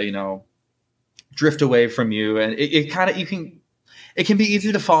starts to drift away from you, and it can be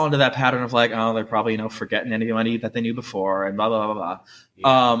easy to fall into that pattern of like, oh, they're probably forgetting anybody that they knew before and blah blah blah blah.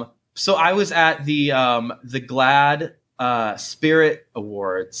 Yeah. So I was at the GLAAD Spirit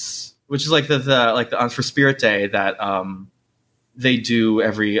Awards, which is like the for Spirit Day that they do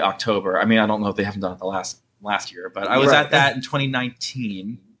every October. I mean, I don't know if they haven't done it the last year, but I was at that in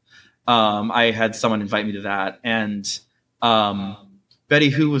 2019. I had someone invite me to that, and Betty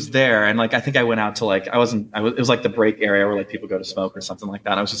Who was there, and like I think I went out to like it was like the break area where like people go to smoke or something like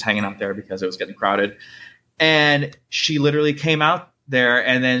that. I was just hanging out there because it was getting crowded, and she literally came out there,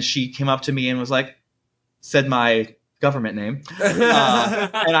 and then she came up to me and was like, said my government name, and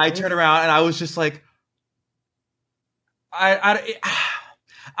I turned around and I was just like, I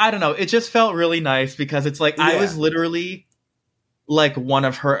don't know. It just felt really nice because it's like I was literally like one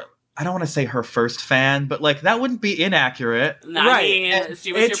of her. I don't want to say her first fan, but like that wouldn't be inaccurate, right?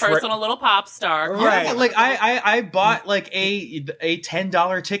 She was your personal little pop star, right? Yeah, like I bought like a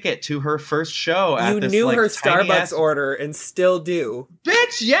 $10 ticket to her first show. You knew her Starbucks order and still do,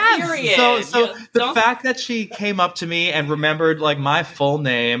 bitch. Yes. Period. So the fact that she came up to me and remembered like my full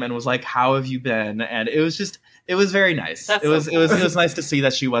name and was like, "How have you been?" and it was very nice. It was nice to see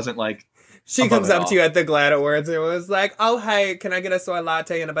that she wasn't like She comes up to you at the GLAAD Awards and was like, "Oh, hey, can I get a soy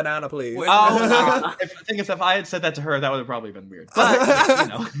latte and a banana, please?" Oh, if I had said that to her, that would have probably been weird.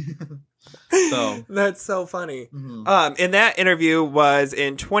 But, So that's so funny. Mm-hmm. And that interview was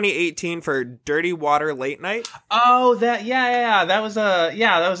in 2018 for Dirty Water Late Night. Oh, that was a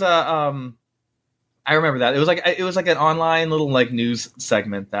I remember that. It was like an online little like news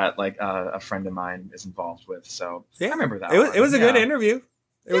segment that like a friend of mine is involved with. So I remember that. It was a good interview.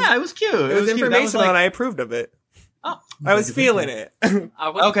 It was cute. It was informational, and I approved of it. Oh, I was feeling it.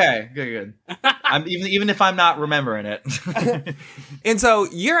 Okay, good. I'm even if I'm not remembering it. And so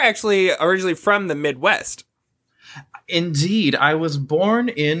you're actually originally from the Midwest. Indeed, I was born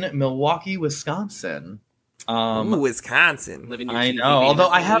in Milwaukee, Wisconsin. Wisconsin. I know. Although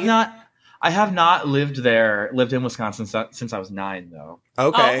I have not lived in Wisconsin since I was 9, though.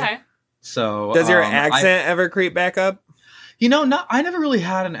 Okay. So does your accent ever creep back up? I never really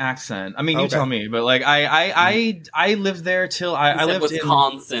had an accent. I mean, you tell me, but like I lived there till I lived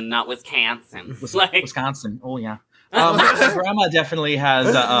Wisconsin, not Wisconsin. Wisconsin. Oh yeah. My grandma definitely has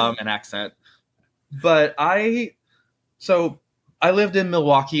an accent, but I lived in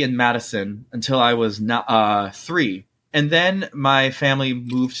Milwaukee and Madison until I was 3, and then my family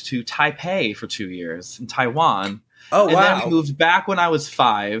moved to Taipei for 2 years in Taiwan. Oh wow! And then we moved back when I was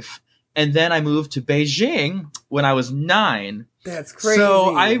 5. And then I moved to Beijing when I was 9. That's crazy.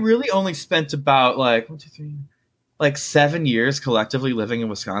 So I really only spent about 7 years collectively living in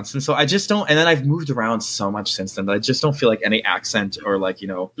Wisconsin. So I just don't, and then I've moved around so much since then that I just don't feel like any accent or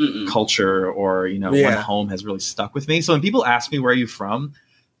culture or, one home has really stuck with me. So when people ask me, where are you from?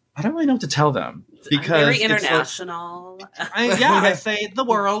 I don't really know what to tell them. Because very international. I say the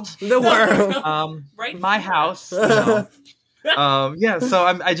world. The world. Right. My house. So it's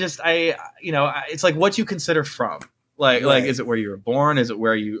like what you consider from, like is it where you were born, is it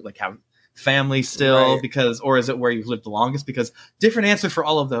where you like have family still, or is it where you've lived the longest, because different answer for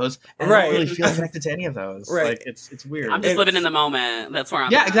all of those, and I don't really feel connected to any of those. Like it's weird. I'm just living in the moment. That's where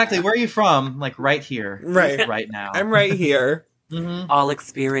I'm at. Exactly. Where are you from? Like right here, right now. I'm right here. Mm-hmm. All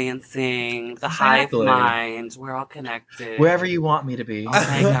experiencing the hive mind. We're all connected. Wherever you want me to be. Oh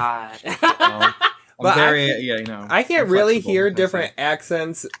my god. But I can't really hear different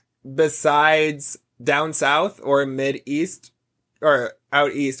accents besides down south or mid east or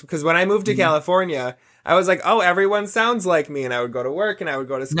out east. Because when I moved to California, I was like, oh, everyone sounds like me. And I would go to work and I would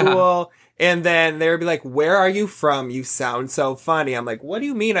go to school. And then they would be like, where are you from? You sound so funny. I'm like, what do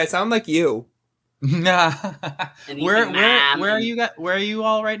you mean? I sound like you. Where are you? Where are you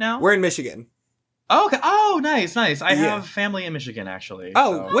all right now? We're in Michigan. Okay. Oh, nice. I have family in Michigan, actually.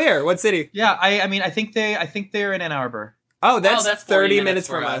 Oh, so. Where? What city? Yeah, I think they're in Ann Arbor. Oh, that's 30 minutes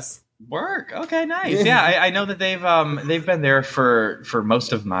from us. Work. Okay, nice. Yeah, I know that they've been there for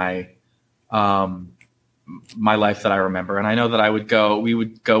most of my my life that I remember, and I know that we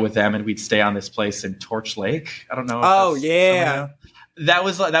would go with them, and we'd stay on this place in Torch Lake. I don't know. Oh yeah. That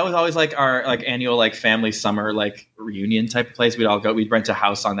was always like our annual family summer reunion type of place. We'd rent a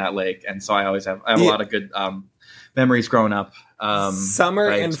house on that lake, and so I have a lot of good memories growing up. Summer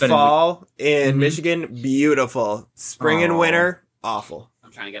and fall in Michigan, beautiful. Spring and winter, awful.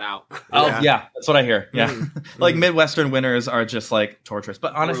 I'm trying to get out. Oh yeah, that's what I hear. Yeah, Midwestern winters are just torturous.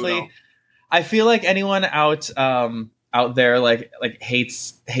 But honestly, brutal. I feel like anyone out there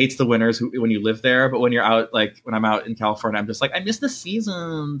hates the winters when you live there, but when you're out when I'm out in California, I'm just I miss the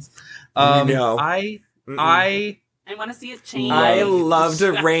seasons. No. I want to see it change. I loved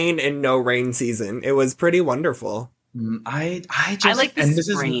rain and no rain season. It was pretty wonderful. I like the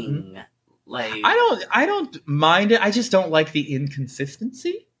spring. I don't mind it. I just don't like the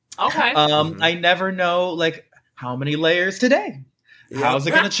inconsistency. Okay. I never know how many layers today. How's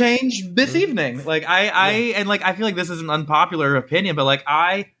it going to change this evening? I feel like this is an unpopular opinion, but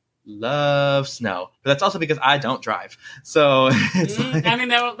I love snow. But that's also because I don't drive. So it's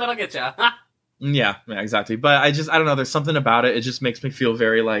that'll get you. Yeah, exactly. But I don't know. There's something about it. It just makes me feel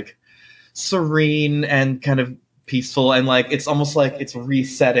very serene and kind of peaceful, and it's almost like it's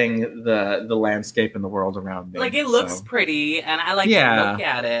resetting the landscape and the world around me. It looks pretty, and I to look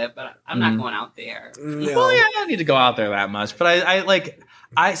at it, but I'm not going out there. No. Well, yeah, I don't need to go out there that much. But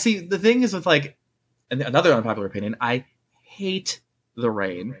I see the thing is with another unpopular opinion. I hate the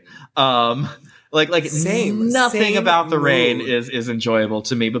rain. Nothing about the rain is enjoyable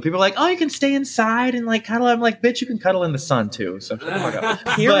to me. But people are like, oh, you can stay inside and cuddle. I'm like, bitch, you can cuddle in the sun too. So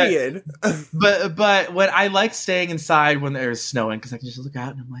period. But when I like staying inside when there's snowing, because I can just look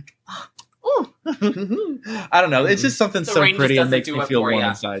out and I'm like, oh, I don't know. It's just something so pretty and makes me feel warm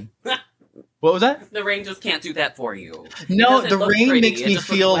inside. What was that? The rain just can't do that for you. No, the rain makes me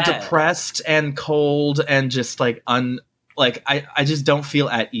feel depressed and cold and just like I just don't feel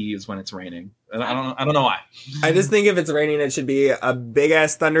at ease when it's raining. I don't know why. I just think if it's raining, it should be a big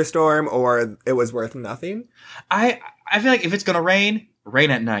ass thunderstorm, or it was worth nothing. I feel like if it's gonna rain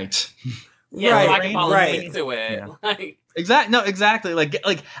at night. Yeah, right, so I can fall asleep to it. Yeah. Like, exactly. Like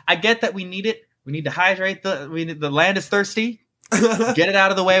I get that we need it. We need to hydrate the land is thirsty. Get it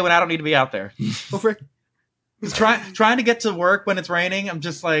out of the way when I don't need to be out there. Trying to get to work when it's raining, I'm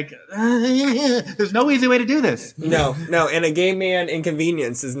just like, there's no easy way to do this. No, and a gay man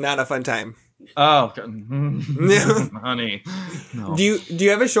inconvenience is not a fun time. Oh, honey. No. Do you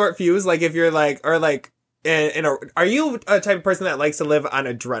have a short fuse? Like if you're like, or like, are you a type of person that likes to live on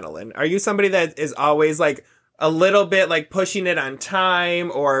adrenaline? Are you somebody that is always like a little bit like pushing it on time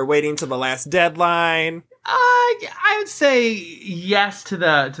or waiting till the last deadline? I would say yes to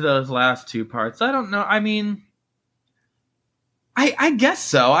those last two parts. I don't know. I mean, I guess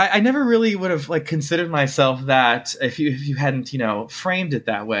so. I never really would have like considered myself that if you hadn't, framed it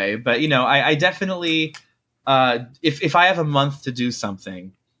that way. But, I definitely, if I have a month to do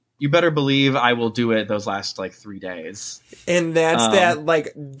something, you better believe I will do it those last like 3 days. And that's that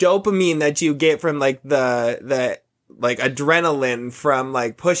like dopamine that you get from like the like adrenaline from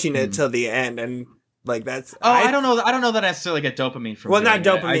like pushing it till the end. And like that's I don't know that I necessarily get dopamine from not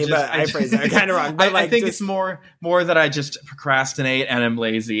dopamine, but I phrased that kind of wrong. But I think it's more that I just procrastinate and I'm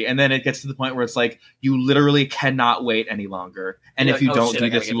lazy, and then it gets to the point where it's like you literally cannot wait any longer, and if you don't do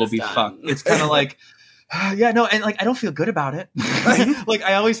this, you will be fucked. It's kind of like and like I don't feel good about it. Like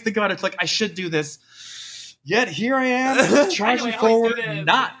I always think about it, it's like I should do this, yet here I am charging forward,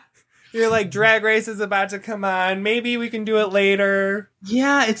 not. You're like, Drag Race is about to come on. Maybe we can do it later.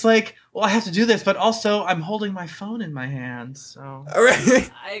 Yeah, it's like, well, I have to do this, but also I'm holding my phone in my hand, so. All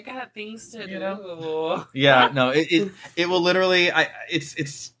right. I got things to do. Yeah, no, it will literally.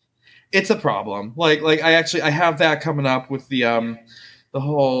 It's a problem. Like I have that coming up with the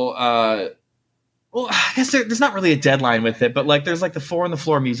whole. Well, I guess there's not really a deadline with it, but like there's like the 4 on the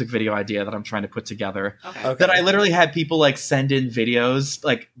Floor music video idea that I'm trying to put together. Okay. That I literally had people like send in videos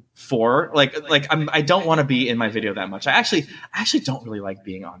like for I don't want to be in my video that much. I actually don't really like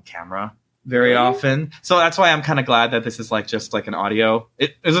being on camera very often. So that's why I'm kind of glad that this is like just like an audio.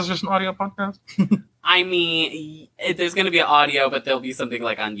 Is this just an audio podcast? I mean, there's going to be an audio, but there'll be something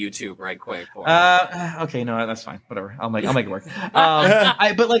like on YouTube right quick. Okay, no, that's fine. Whatever. I'll make it work.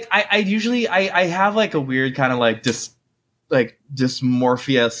 I usually have like a weird kind of like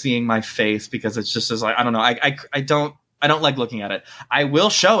dysmorphia seeing my face because it's just as like, I don't know. I don't like looking at it. I will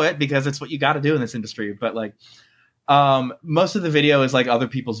show it because it's what you got to do in this industry. But like, most of the video is like other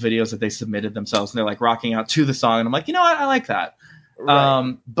people's videos that they submitted themselves and they're like rocking out to the song. And I'm like, I like that.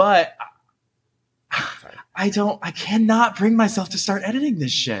 Right. But I cannot bring myself to start editing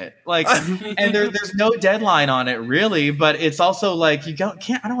this shit. Like, and there's no deadline on it really, but it's also like I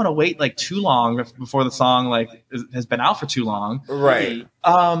don't want to wait like too long before the song like has been out for too long. Right.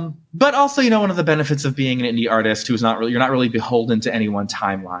 But also, one of the benefits of being an indie artist you're not really beholden to any one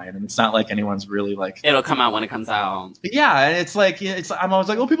timeline, and it's not like anyone's really like it'll come out when it comes out. Yeah, and it's like I'm always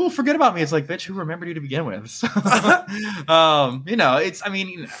like, oh, people forget about me. It's like, bitch, who remembered you to begin with? So,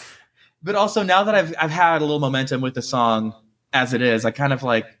 but also now that I've had a little momentum with the song as it is, I kind of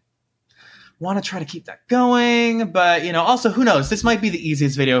like want to try to keep that going. But also who knows? This might be the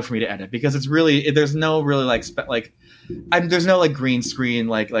easiest video for me to edit because it's really there's no really there's no like green screen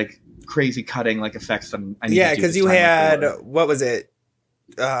like crazy cutting like effects that I need to do. Because you had what was it?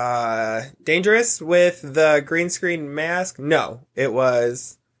 Dangerous with the green screen mask? No, it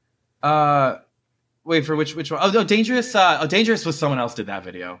was. Wait, for which one? Oh no, Dangerous. Dangerous was someone else did that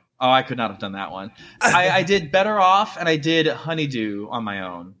video. Oh, I could not have done that one. I did Better Off and I did Honeydew on my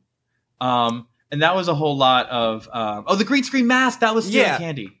own. And that was a whole lot of the green screen mask. That was Stealing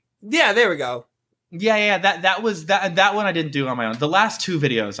Candy. Yeah, there we go. Yeah. That was that one I didn't do on my own. The last 2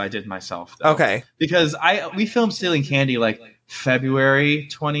 videos I did myself. Though, okay. Because we filmed Stealing Candy like February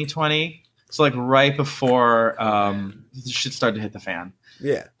 2020. So like right before shit started to hit the fan.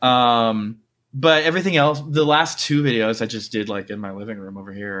 Yeah. But everything else, the last 2 videos I just did like in my living room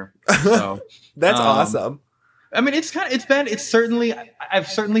over here. So that's awesome. I mean, I've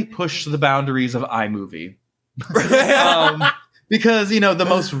certainly pushed the boundaries of iMovie. Because, the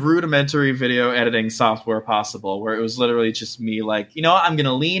most rudimentary video editing software possible, where it was literally just me like, I'm going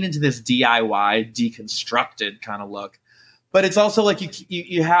to lean into this DIY deconstructed kind of look. But it's also like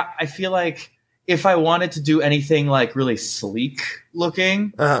I feel like if I wanted to do anything like really sleek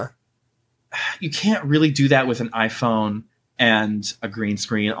looking, you can't really do that with an iPhone and a green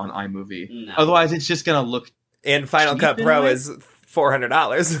screen on iMovie. No. Otherwise, it's just gonna look. And Final Cut Pro is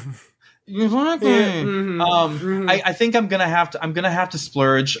 $400. Exactly. I think I'm gonna have to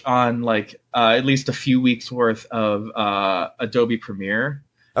splurge on like at least a few weeks worth of Adobe Premiere.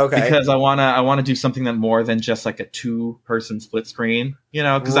 Okay. Because I wanna do something that more than just like a 2-person split screen,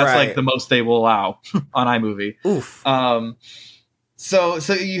 because that's like the most they will allow on iMovie. Oof. So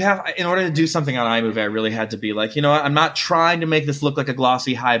you have, in order to do something on iMovie, I really had to be like, you know what, I'm not trying to make this look like a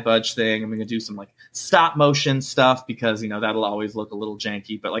glossy high budge thing. I'm going to do some like stop motion stuff because, that'll always look a little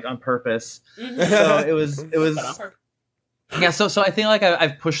janky, but like on purpose. So it was, yeah. So I think like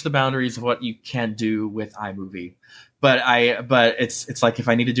I've pushed the boundaries of what you can do with iMovie, but it's like, if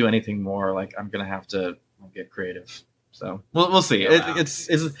I need to do anything more, like I'm going to have to get creative. So we'll see. It's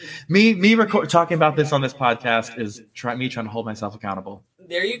me talking about this on this podcast is me trying to hold myself accountable.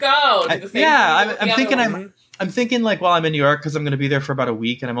 There you go. I'm thinking like while I'm in New York, because I'm going to be there for about a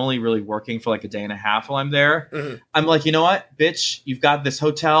week, and I'm only really working for like a day and a half while I'm there. Mm-hmm. I'm like, you know what, bitch, you've got this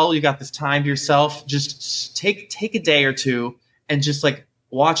hotel, you got this time to yourself. Just take a day or two and just like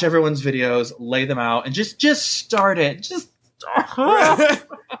watch everyone's videos, lay them out, and just start it. Just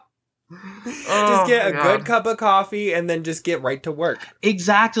get a good cup of coffee and then just get right to work.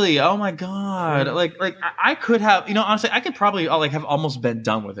 Exactly. Oh my god. Like I could have, honestly, I could probably like have almost been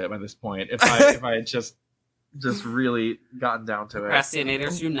done with it by this point if I had just really gotten down to it.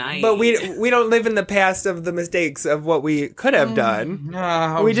 Procrastinators unite. But we don't live in the past of the mistakes of what we could have done.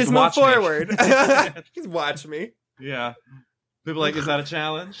 We just move forward. Just watch me. Yeah. People are like, is that a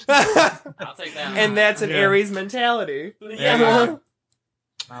challenge? I'll take that. And that's an Aries mentality. Yeah.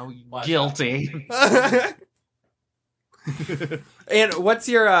 Oh, guilty. And what's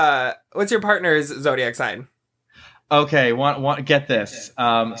your partner's zodiac sign? Okay, want get this.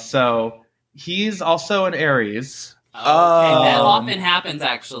 So he's also an Aries. Okay, that often happens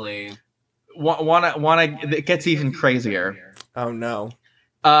actually. It gets even crazier. Oh no.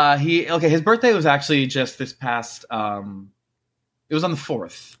 His birthday was actually just this past it was on the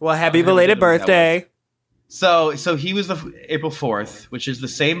 4th. Well, happy belated birthday. So he was April 4th, which is the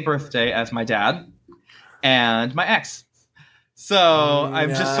same birthday as my dad and my ex. So I'm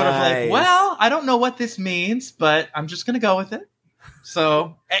just sort of like, well, I don't know what this means, but I'm just going to go with it.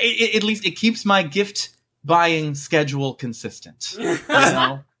 So at least it keeps my gift buying schedule consistent.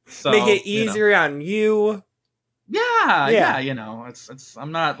 So, make it easier on you. Yeah. It's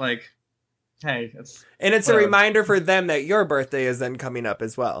I'm not like, hey, and it's whatever. A reminder for them that your birthday is then coming up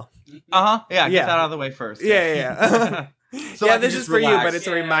as well. Yeah, get that out of the way first. Yeah. So yeah, this is for relax. You, but it's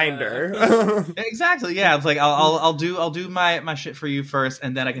a reminder. Exactly. Yeah, it's like I'll do my shit for you first,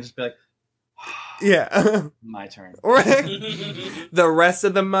 and then I can just be like, yeah, my turn. Right. The rest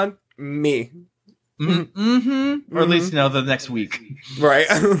of the month, me. Mm-hmm. Or at least the next week. Right.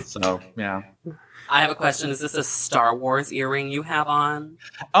 So yeah. I have a question. Is this a Star Wars earring you have on?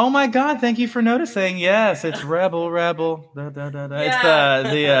 Oh my god, thank you for noticing. Yes, it's Rebel. Da, da, da, da. Yeah.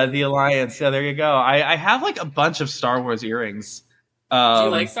 It's the Alliance. Yeah, there you go. I have like a bunch of Star Wars earrings. Do you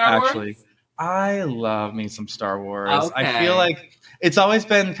like Star Wars? I love me some Star Wars. Okay. I feel like it's always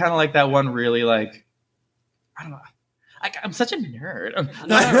been kind of like that one really like, I don't know. I'm such a nerd. But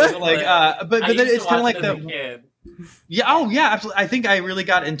then it's kind of like the kid. Yeah. Oh, yeah. Absolutely. I think I really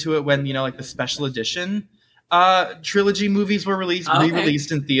got into it when like the special edition trilogy movies were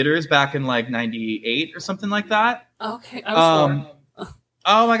re-released in theaters back in like '98 or something like that. Okay. I was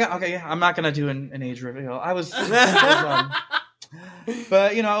oh my god. Okay. Yeah. I'm not gonna do an age reveal. I was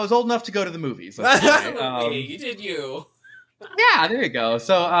but I was old enough to go to the movies. You did you. Yeah. There you go.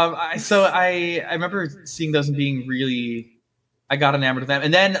 So I remember seeing those and being really, I got enamored of them,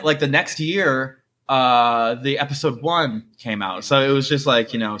 and then like the next year. The episode 1 came out, so it was just like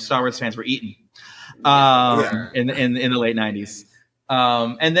Star Wars fans were eating in the late 90s,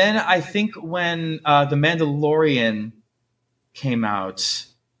 and then I think when The Mandalorian came out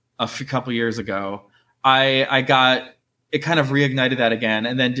a couple years ago, I got it kind of reignited that again,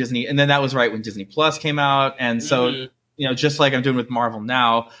 and then that was right when Disney Plus came out, and so just like I'm doing with Marvel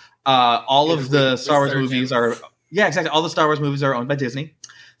now, all of the Star Wars movies are exactly all the Star Wars movies are owned by Disney.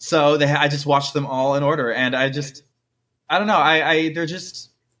 So I just watched them all in order, and I don't know. They're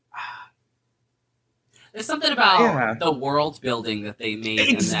just. There's something about the world building that they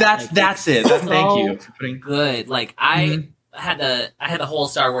made. That's it. Thank you for putting good. Like had the whole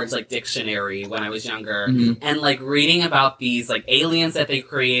Star Wars like dictionary when I was younger, and like reading about these like aliens that they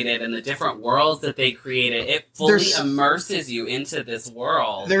created and the different worlds that they created, it fully immerses you into this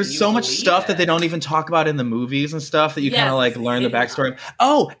world. There's so much stuff that they don't even talk about in the movies and stuff that you kind of like learn the backstory.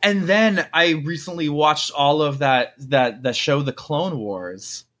 Oh, and then I recently watched all of that show, The Clone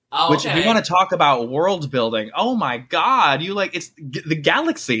Wars. Oh, which, if you want to talk about world building, oh my god, it's the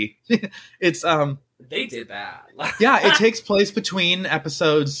galaxy. It's They did that. Yeah, it takes place between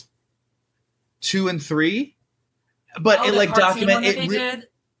episodes 2 and 3, but it like document it.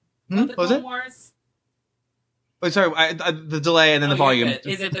 What was it? Wars? Oh, sorry, the delay and then the volume.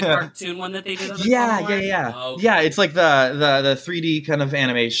 Is it the cartoon one that they did? Yeah. Oh, okay. Yeah, it's like the 3D kind of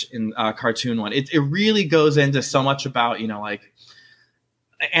animation cartoon one. It really goes into so much about like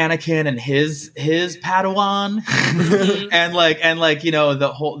Anakin and his Padawan and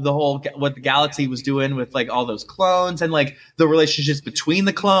the whole what the galaxy was doing with like all those clones and like the relationships between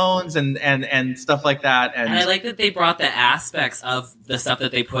the clones and stuff like that. And I like that they brought the aspects of the stuff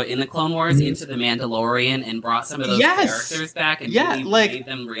that they put in the Clone Wars into the Mandalorian and brought some of those characters back and really made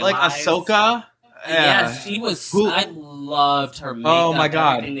them realize. Like Ahsoka. Yeah, she was. I loved her makeup. Oh my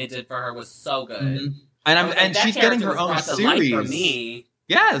god! Everything they did for her was so good. And she's getting her own series. For me.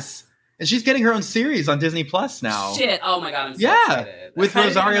 Yes, and she's getting her own series on Disney Plus now. Shit! Oh my god, I'm so excited. With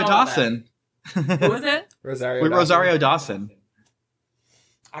Rosario Dawson. Who was it? Rosario Dawson.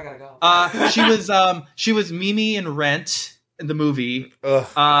 I gotta go. She was Mimi in Rent in the movie. Ugh.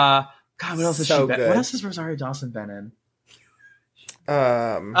 God, what else has she been? Good. What else has Rosario Dawson been in?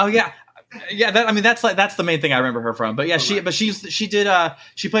 Oh yeah. Yeah, that's the main thing I remember her from. But yeah, she played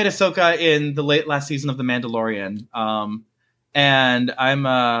Ahsoka in the last season of The Mandalorian. And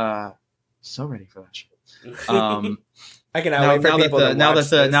I'm so ready for that show. I cannot wait for people to watch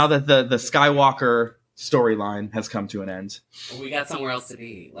this. Now that the Skywalker storyline has come to an end. We got somewhere else to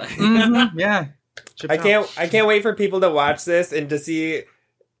be. Yeah. I can't wait for people to watch this and to see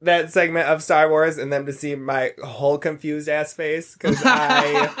that segment of Star Wars and them to see my whole confused ass face because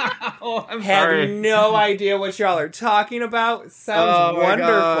I have no idea what y'all are talking about. Sounds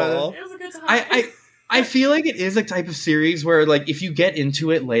wonderful. It was a good time. I feel like it is a type of series where, like, if you get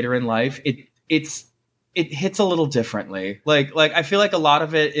into it later in life, it hits a little differently. Like I feel like a lot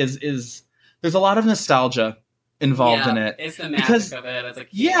of it is there's a lot of nostalgia involved in it. It's the magic of it as a kid.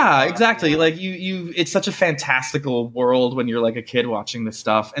 Yeah, exactly. Yeah. Like you it's such a fantastical world when you're like a kid watching this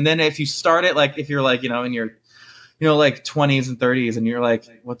stuff. And then if you start it, like if you're like, in your like 20s and 30s and you're like,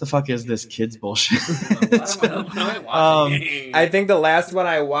 what the fuck is this kids bullshit? What am I watching? I think the last one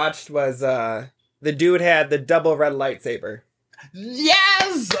I watched was the dude had the double red lightsaber.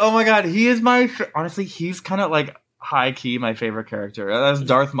 Yes! Oh my god, he is honestly, he's kind of like high key my favorite character. That's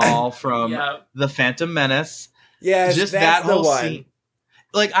Darth Maul from The Phantom Menace. Yeah, just that whole scene.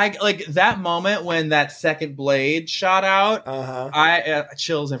 Like that moment when that second blade shot out. I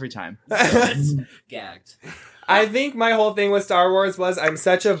chills every time. Gagged. I think my whole thing with Star Wars was I'm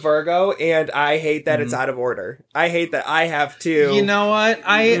such a Virgo and I hate that it's out of order. I hate that I have to. You know what?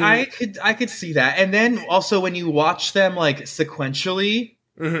 I could see that. And then also when you watch them like sequentially,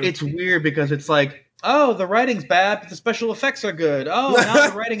 it's weird because it's like, oh, the writing's bad, but the special effects are good. Oh, now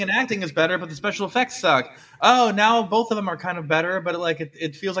the writing and acting is better, but the special effects suck. Oh, now both of them are kind of better, but like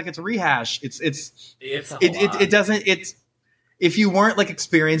it feels like it's a rehash. It doesn't. If you weren't like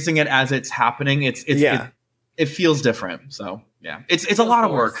experiencing it as it's happening, it feels different. So yeah, it's a lot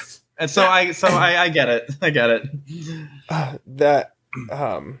of work, and so I get it. I get it. I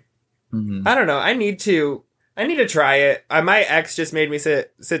don't know. I need to try it. My ex just made me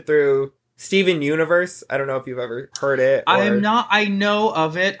sit through Steven Universe. I don't know if you've ever heard it. I know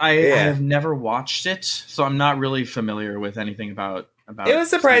of it. I have never watched it, so I'm not really familiar with anything about it. Was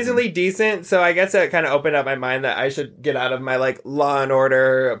surprisingly decent, so I guess it kind of opened up my mind that I should get out of my like Law and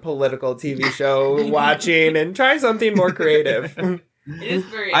Order political TV show watching and try something more creative. It is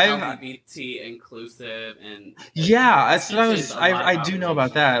very LGBT inclusive and that's what I do know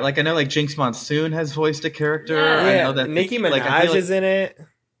about that. Like I know like Jinx Monsoon has voiced a character. I know that Nicki Minaj is in it.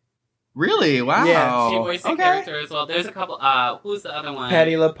 Really? Wow. Yeah, she voiced a character as well. There's a couple. Who's the other one?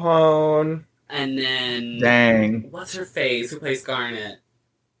 Patti LuPone. And then, dang, what's her face? Who plays Garnet?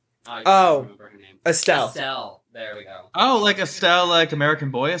 I can't remember her name. Estelle. Estelle. There we go. Oh, like Estelle, like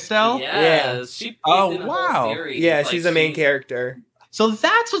American Boy Estelle. Yeah. She. In the whole series. Yeah, she's a main character. So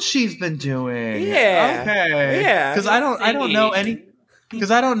that's what she's been doing. Yeah. Okay. Yeah. Because I don't know any. Because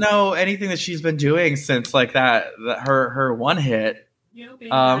I don't know anything that she's been doing since like that her one hit.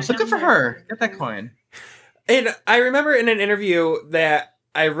 So good for her. Get that coin. And I remember in an interview that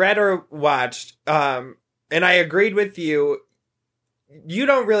I read or watched, and I agreed with you. You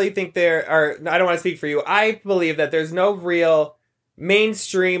don't really think there are, I don't want to speak for you. I believe that there's no real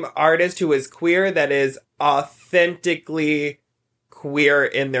mainstream artist who is queer that is authentically queer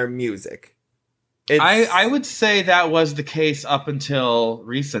in their music. I would say that was the case up until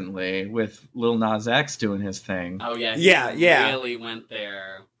recently with Lil Nas X doing his thing. Oh, yeah. He really went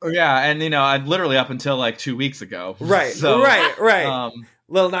there. Yeah, and, I'd literally up until, 2 weeks ago. Right, so, right.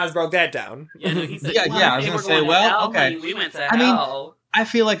 Lil Nas broke that down. Yeah, no, he said, I was going to say, well, okay. We went to hell. I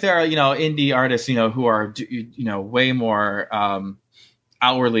feel like there are, indie artists, who are, way more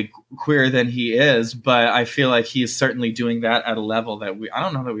outwardly queer than he is, but I feel like he's certainly doing that at a level that I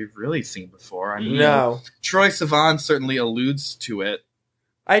don't know that we've really seen before. I mean, no. Troye Sivan certainly alludes to it.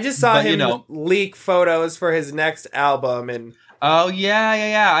 I just saw him leak photos for his next album, and oh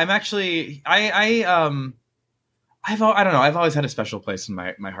yeah. I'm actually I don't know. I've always had a special place in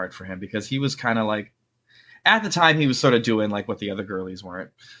my heart for him because he was kind of like, at the time he was sort of doing like what the other girlies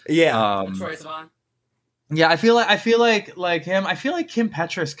weren't. Yeah. Troye Sivan. Yeah, I feel like him. I feel like Kim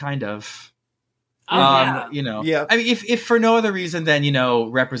Petras kind of. Oh, yeah. Yeah. I mean, if for no other reason than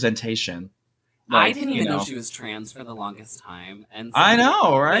representation. I didn't even know she was trans for the longest time, and so I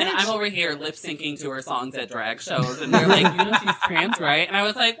know, right? And I'm over here lip syncing to her songs at drag shows, and they're like, she's trans, right? And I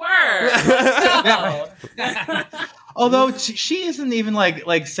was like, word. Although she isn't even like.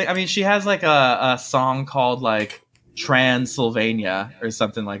 I mean, she has like a song called like Transylvania or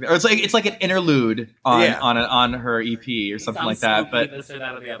something like that. Or it's like an interlude on her EP or something like that. But this or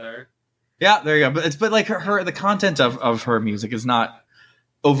that or the other. Yeah, there you go. But like the content of her music is not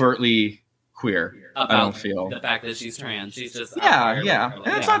overtly queer. About I don't feel the fact that she's trans. She's just yeah.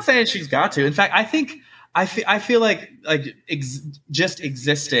 And it's not saying she's got to. In fact, I feel like just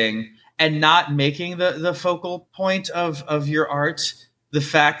existing and not making the focal point of your art, the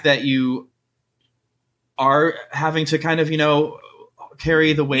fact that you are having to kind of,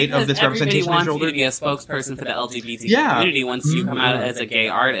 carry the weight of this representation on your shoulder. Everybody wants you to be a spokesperson for the LGBT community once you come out as a gay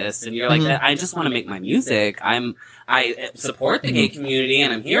artist, and you're like, I just want to make my music. I support the gay community,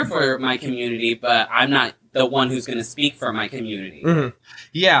 and I'm here for my community, but I'm not the one who's going to speak for my community. Mm-hmm.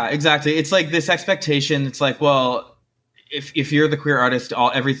 Yeah, exactly. It's like this expectation. It's like, well, if you're the queer artist,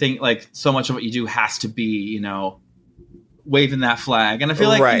 everything, like so much of what you do has to be, waving that flag. And I feel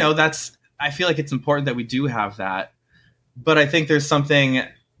like, I feel like it's important that we do have that. But I think there's something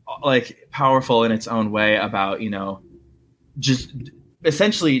like powerful in its own way about, just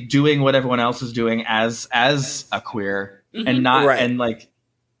essentially doing what everyone else is doing as a queer and not, and like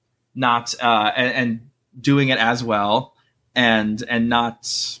not, and doing it as well and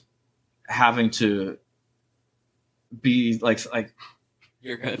not having to be like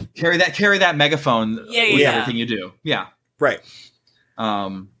you're good. Carry that megaphone with everything you do. Yeah. Right.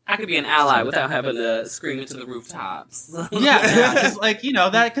 I could be an ally without having to scream into the rooftops. yeah. Cause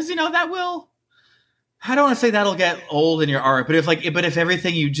that will, I don't want to say that'll get old in your art, but if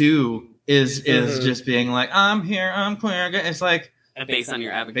everything you do is just being like, I'm here, I'm queer, it's like, and based on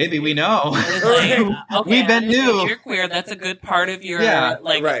your advocacy. Baby, we know. Like, okay, we've been new. You're queer. That's a good part of your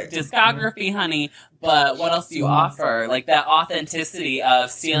discography, honey. But what else do you offer? Like that authenticity of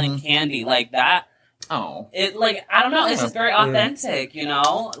stealing candy, like that. Oh, it I don't know. It's just very authentic,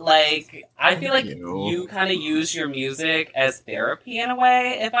 Like I feel like you kind of use your music as therapy in a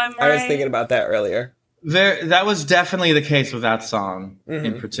way. If I'm right, I was thinking about that earlier. That was definitely the case with that song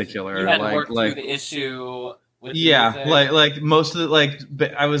in particular. You had to work through the issue. Yeah, like most of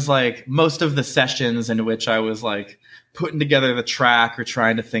I was like most of the sessions in which I was like putting together the track or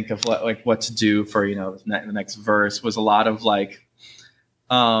trying to think of like what to do for the next verse was a lot of like,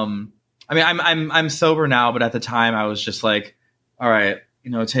 I mean I'm sober now, but at the time I was just like, all right,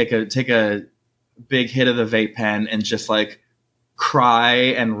 take a big hit of the vape pen and just like cry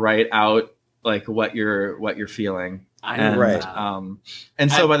and write out like what you're feeling.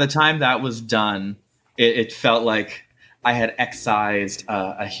 And so by the time that was done. It felt like I had excised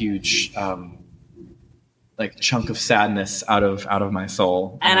a huge like chunk of sadness out of my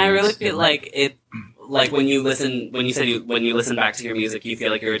soul. And I really feel like it, like when you listen back to your music, you feel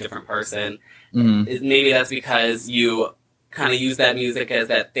like you're a different person. Mm-hmm. Maybe that's because you kind of use that music as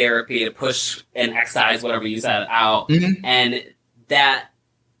that therapy to push and excise whatever you said out, and that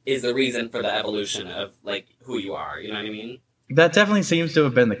is the reason for the evolution of like who you are. You know what I mean? That definitely seems to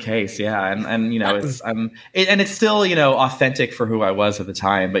have been the case, yeah, and it's still authentic for who I was at the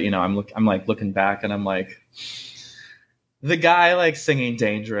time, but I'm like looking back and I'm like the guy like singing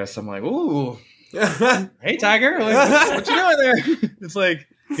 "Dangerous." I'm like, ooh, hey Tiger, like, what you doing there? It's like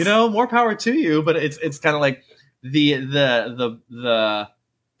more power to you, but it's kind of like the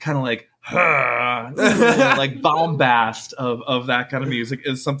kind of like like bombast of that kind of music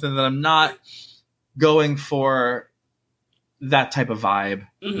is something that I'm not going for that type of vibe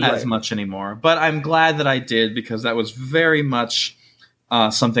as much anymore. But I'm glad that I did, because that was very much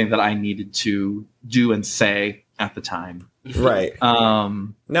something that I needed to do and say at the time. Right.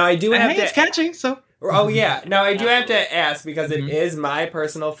 Now I do have to. It's catchy, so. Oh yeah. Now I do have to ask, because it is my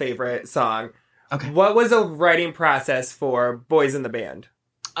personal favorite song. Okay. What was the writing process for Boys in the Band?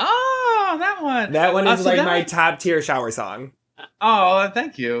 Oh, that one. That one is my top tier shower song. Oh,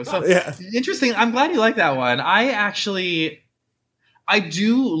 thank you. So yeah. Interesting. I'm glad you like that one. I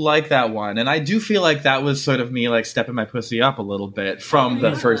do like that one, and I do feel like that was sort of me like stepping my pussy up a little bit from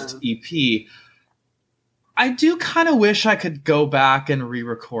the first EP. I do kind of wish I could go back and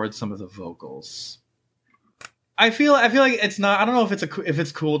re-record some of the vocals. I feel like it's not. I don't know if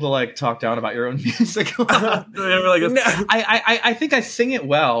it's cool to like talk down about your own music. I think I sing it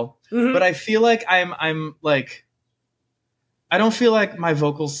well, but I feel like I'm like. I don't feel like my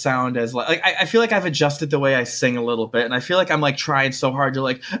vocals sound as like I feel like I've adjusted the way I sing a little bit, and I feel like I'm like trying so hard to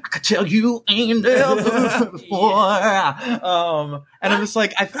like I could tell you ain't never before. And I'm just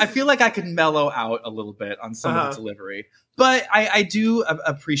like I feel like I could mellow out a little bit on some of the delivery, but I do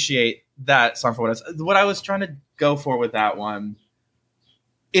appreciate that song for what I was trying to go for with that one.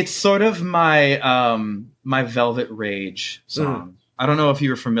 It's sort of my my Velvet Rage song. I don't know if you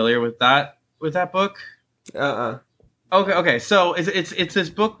were familiar with that book. Okay. So it's this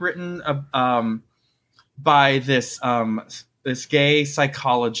book written by this gay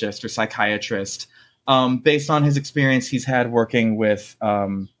psychologist or psychiatrist, based on his experience he's had working with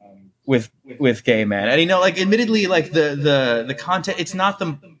gay men. And like admittedly, like the content, it's not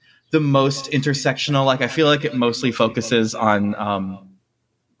the most intersectional. Like I feel like it mostly focuses on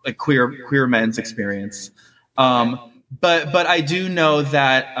like queer men's experience. But I do know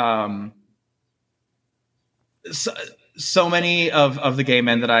that so many of the gay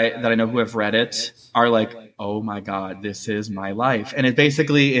men that I know who have read it are like, oh my God, this is my life. And it's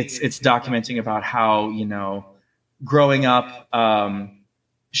documenting about how, growing up,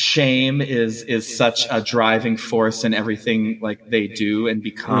 shame is such a driving force in everything like they do and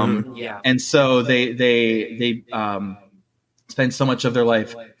become. And so they spend so much of their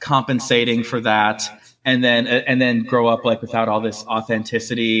life compensating for that, and then grow up like without all this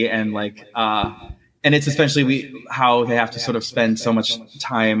authenticity and like and it's especially how they have to sort of spend so much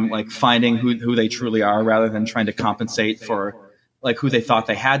time like finding who they truly are, rather than trying to compensate for like who they thought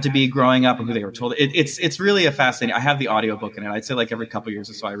they had to be growing up and who they were told. It's really a fascinating. I have the audiobook in it. I'd say like every couple of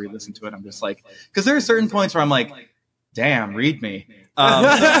years or so I re-listen to it. I'm just like, because there are certain points where I'm like, damn, read me.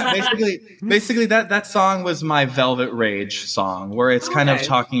 Basically that song was my Velvet Rage song, where it's kind of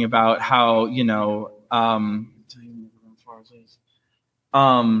talking about how,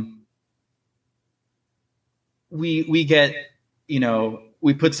 we get,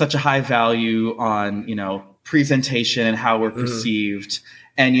 we put such a high value on, presentation and how we're perceived,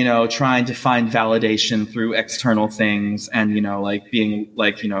 and, trying to find validation through external things, and, like being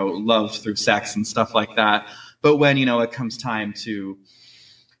like, loved through sex and stuff like that. But when, it comes time to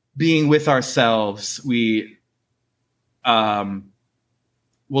being with ourselves, we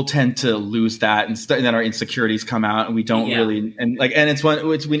will tend to lose that, and then our insecurities come out, and we don't really, and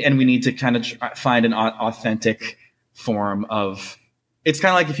we need to kind of find an authentic form of. It's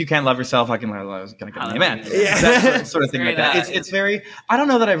kind of like, if you can't love yourself, I can love. Can I get an amen? That sort of thing like that. It's very. I don't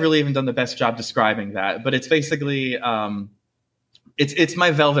know that I've really even done the best job describing that, but it's basically. It's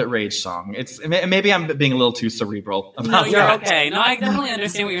my Velvet Rage song. Maybe I'm being a little too cerebral about you're okay. No, I definitely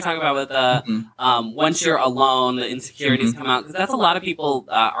understand what you're talking about with once you're alone, the insecurities come out, because that's a lot of people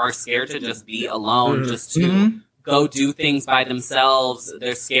are scared to just be alone, just to go do things by themselves.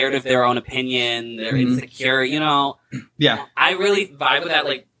 They're scared of their own opinion. They're insecure. Yeah. I really vibe with that.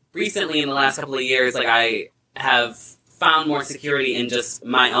 Like recently, in the last couple of years, like I have found more security in just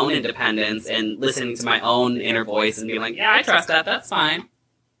my own independence and listening to my own inner voice and being like, yeah, I trust that. That's fine.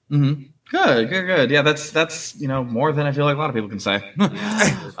 Mm-hmm. Good. Yeah, that's more than I feel like a lot of people can say.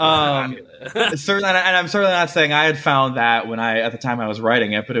 Certainly, and I'm certainly not saying I had found that at the time I was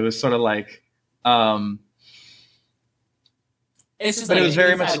writing it, but it was sort of like, it's just like it was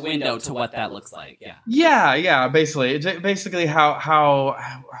very much a window to what that looks like. Yeah. Basically, how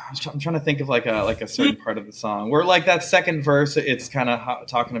I'm trying to think of like a certain part of the song where like that second verse, it's kind of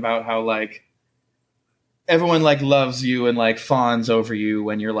talking about how like everyone like loves you and like fawns over you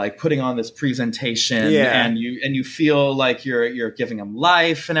when you're like putting on this presentation, and you feel like you're giving them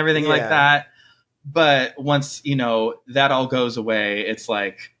life and everything like that. But once that all goes away, it's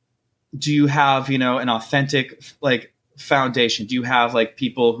like, do you have an authentic like foundation? Do you have like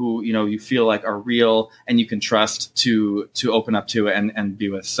people who, you know, you feel like are real and you can trust to open up to and be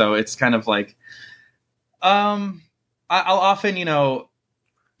with? So it's kind of like, I'll often, you know,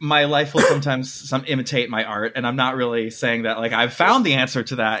 my life will sometimes imitate my art, and I'm not really saying that like I've found the answer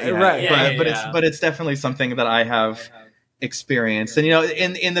to that yet, right? But it's definitely something that I have experienced. And you know,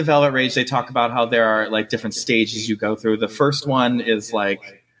 in the Velvet Rage, they talk about how there are like different stages you go through. The first one is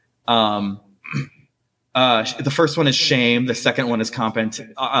like, the first one is shame. The second one is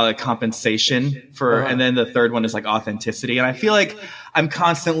compensation for, and then the third one is like authenticity. And I feel like I'm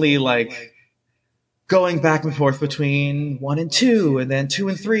constantly like going back and forth between 1 and 2, and then 2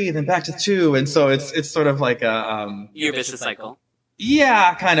 and 3, and then back to 2, and so it's sort of like a your vicious cycle.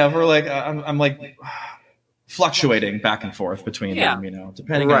 Yeah, kind of, or like I'm like fluctuating back and forth between them, you know,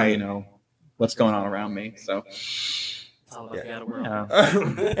 depending on, you know, what's going on around me. So.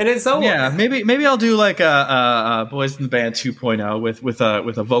 And it's so maybe I'll do like a Boys in the Band 2.0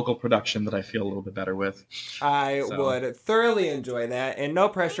 with a vocal production that I feel a little bit better with. I would thoroughly enjoy that, and no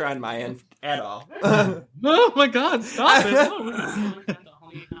pressure on my end at all. Oh my God, stop it.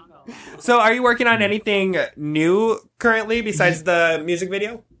 So are you working on anything new currently besides the music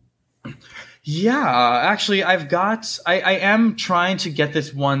video? Yeah, actually I am trying to get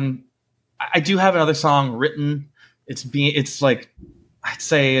this one. I do have another song written. It's like, I'd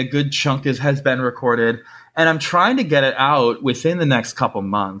say a good chunk has been recorded, and I'm trying to get it out within the next couple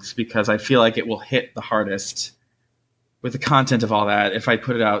months because I feel like it will hit the hardest with the content of all that if I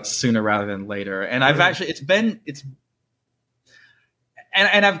put it out sooner rather than later. And I've actually,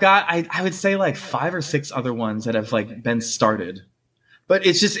 I've got, I would say like 5 or 6 other ones that have like been started, but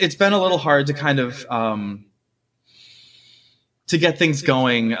it's been a little hard to kind of, to get things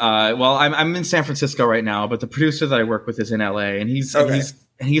going. Well, I'm in San Francisco right now, but the producer that I work with is in LA, and he's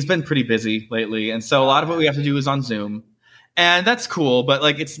been pretty busy lately. And so a lot of what we have to do is on Zoom, and that's cool, but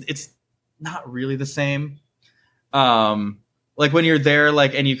like, it's not really the same. Like when you're there,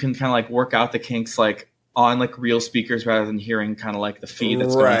 like, and you can kind of like work out the kinks, like on like real speakers rather than hearing kind of like the feed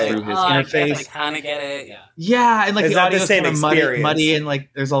that's going through his interface. I kind of get it. Yeah, and like it's the audio is kind of muddy, and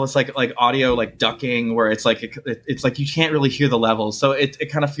like there's all this like audio like ducking where it's like it's like you can't really hear the levels, so it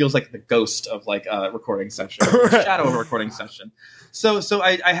kind of feels like the ghost of like a recording session, shadow of a recording session. So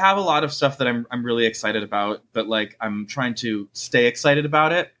I have a lot of stuff that I'm really excited about, but like I'm trying to stay excited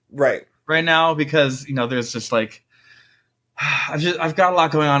about it right now because, you know, there's just like I've got a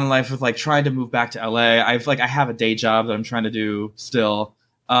lot going on in life with like trying to move back to LA. I have a day job that I'm trying to do still.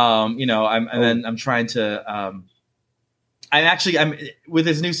 You know, I'm trying to, I'm with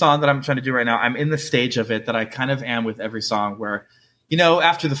this new song that I'm trying to do right now. I'm in the stage of it that I kind of am with every song where, you know,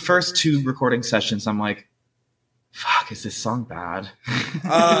 after the first 2 recording sessions, I'm like, fuck, is this song bad?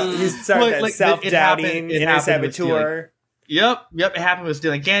 You start that self-doubting, inner saboteur. Yep. It happened with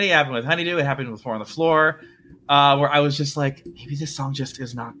Stealing Candy. It happened with Honeydew. It happened with Four on the Floor. Where I was just like, maybe this song just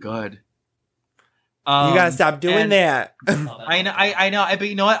is not good. You gotta stop doing that. I know. But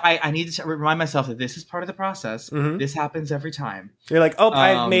you know what? I need to remind myself that this is part of the process. Mm-hmm. This happens every time. You're like,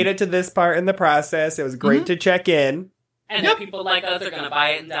 I've made it to this part in the process. It was great to check in. And then people like us are going to buy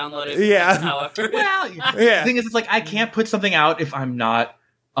it and download it. Yeah. However. Well, the thing is, it's like, I can't put something out if I'm not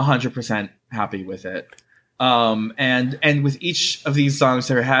 100% happy with it. And with each of these songs,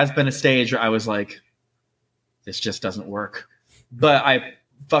 there has been a stage where I was like, this just doesn't work. But I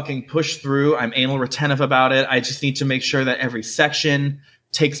fucking push through. I'm anal retentive about it. I just need to make sure that every section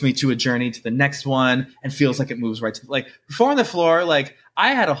takes me to a journey to the next one and feels like it moves right to, like, Four on the Floor, like,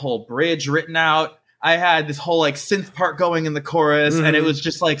 I had a whole bridge written out. I had this whole like synth part going in the chorus, and it was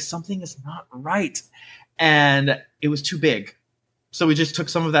just like, something is not right. And it was too big. So we just took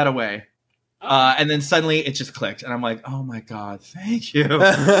some of that away. And then suddenly it just clicked, and I'm like, "Oh my God, thank you."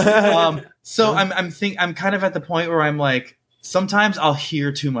 So I'm kind of at the point where I'm like, sometimes I'll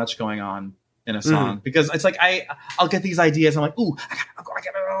hear too much going on in a song because it's like I'll get these ideas. I'm like, "Ooh,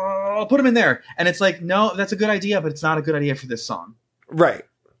 I'll put them in there," and it's like, no, that's a good idea, but it's not a good idea for this song, right?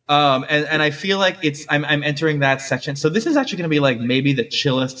 And I feel like I'm entering that section. So this is actually going to be like maybe the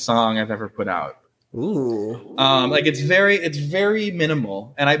chillest song I've ever put out. Ooh. Like it's very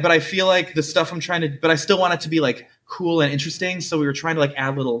minimal, but I feel like the stuff I'm trying to, but I still want it to be like cool and interesting. So we were trying to like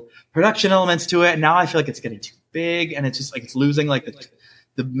add little production elements to it, and now I feel like it's getting too big, and it's just like it's losing like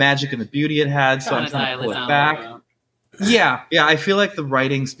the magic and the beauty it had. So I'm trying to pull it back. Yeah. I feel like the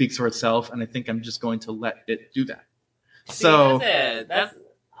writing speaks for itself, and I think I'm just going to let it do that. So that's it. That's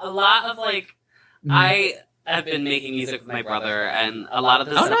a lot of like I have been making music with my brother, and a lot of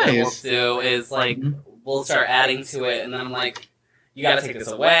the stuff that we'll do is like we'll start adding to it, and then I'm like, you gotta take this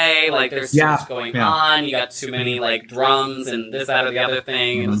away, like, there's too much going on, you got too many, like, drums and this, that, or the other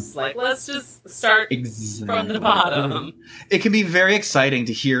thing, and it's like, let's just start from the bottom. It can be very exciting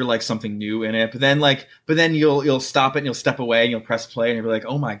to hear, like, something new in it, but then you'll stop it and you'll step away and you'll press play and you'll be like,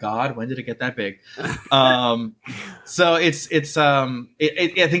 oh my god, when did it get that big? So I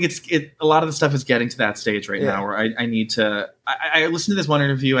think a lot of the stuff is getting to that stage right now where I need to, I listened to this one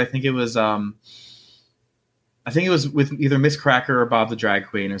interview, I think it was with either Miss Cracker or Bob the Drag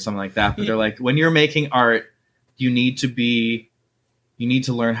Queen or something like that. But they're like, when you're making art, you need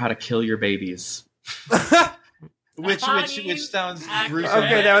to learn how to kill your babies. which sounds gruesome.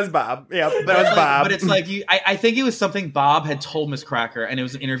 Okay, that was Bob. Yeah, that was Bob. But it's like I think it was something Bob had told Miss Cracker, and it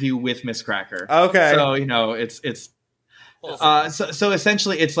was an interview with Miss Cracker. Okay. So, it's so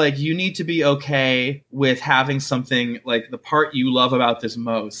essentially it's like you need to be okay with having something like the part you love about this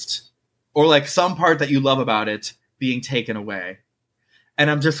most, or like some part that you love about it being taken away. And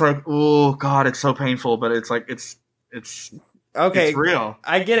I'm just like, oh god, it's so painful, but it's like it's okay. It's real.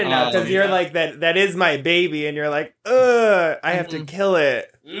 I get it now because you're like that is my baby, and you're like, ugh, I have to kill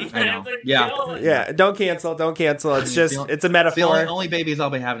it. I know. Yeah. Don't cancel. It's just it's a metaphor. It's the only babies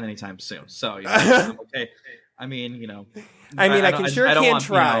I'll be having anytime soon. So I'm okay. I mean, I can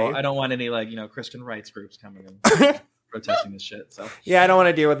try. I don't want any Christian rights groups coming in. Protesting this shit. So I don't want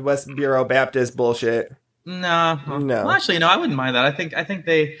to deal with West Bureau Baptist bullshit. No. Well, actually, no, I wouldn't mind that. I think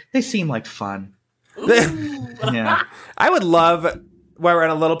they seem like fun. Yeah, I would love. While we're on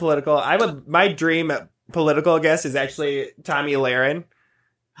a little political, my dream political guest is actually Tomi Lahren.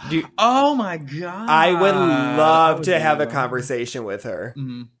 Oh my god! I would love to have a conversation with her.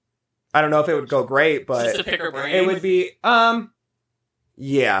 Mm-hmm. I don't know if it would go great, but just to pick her brain. It would be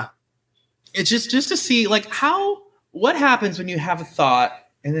yeah. It's just to see like what happens when you have a thought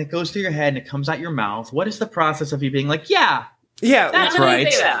and it goes through your head and it comes out your mouth. What is the process of you being like, yeah, that's right.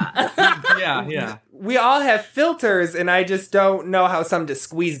 Yeah. We all have filters, and I just don't know how some just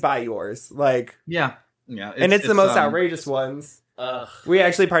squeeze by yours. Like, yeah. And it's the most outrageous ones. We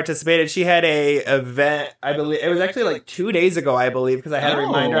actually participated. She had a event, I believe. It was actually like 2 days ago, I believe, because I had a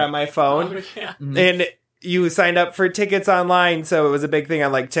reminder on my phone. And you signed up for tickets online, so it was a big thing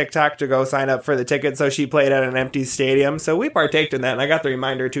on like TikTok to go sign up for the tickets. So she played at an empty stadium. So we partaked in that, and I got the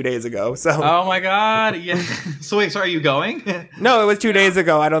reminder 2 days ago. So oh my god, yeah. So wait, are you going? No, it was 2 days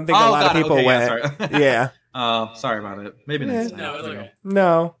ago. I don't think a lot of people went. Yeah. Oh, sorry about it. Maybe next time. No, it's okay.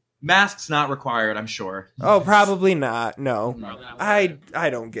 No. Masks not required, I'm sure. Oh, probably not. No. I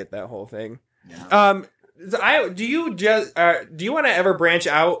don't get that whole thing. Yeah. Do you want to ever branch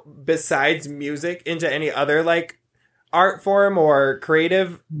out besides music into any other like art form or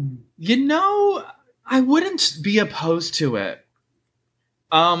creative? I wouldn't be opposed to it.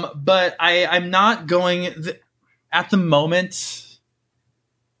 But I'm not going at the moment.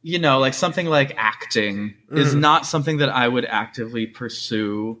 Like something like acting is not something that I would actively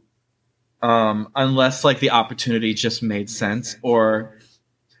pursue, unless like the opportunity just made sense, or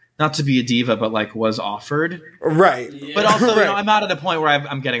not to be a diva, but like was offered. Right. Yeah. But also, I'm not at a point where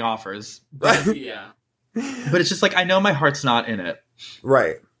I'm getting offers. Right. Yeah. But it's just like, I know my heart's not in it.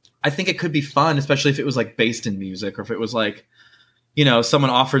 Right. I think it could be fun, especially if it was like based in music, or if it was like, someone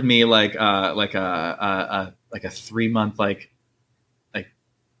offered me like a 3-month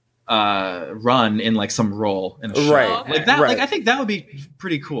run in like some role in a show. Right. Like that. Right. Like I think that would be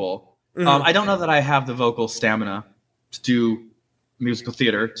pretty cool. Mm-hmm. I don't know that I have the vocal stamina to do musical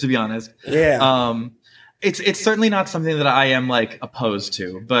theater, to be honest. Yeah. It's certainly not something that I am like opposed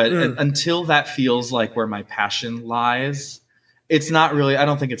to, but until that feels like where my passion lies, it's not really. I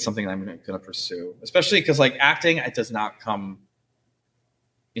don't think it's something I'm going to pursue, especially because like acting, it does not come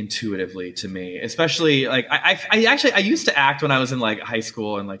intuitively to me. Especially like I used to act when I was in like high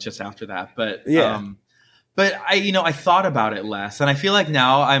school and like just after that, but I thought about it less, and I feel like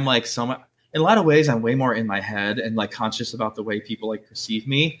now I'm like in a lot of ways, I'm way more in my head and like conscious about the way people like perceive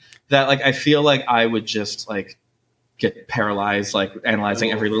me, that like I feel like I would just like get paralyzed, like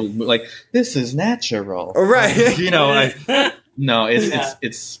analyzing every little like this is natural, right?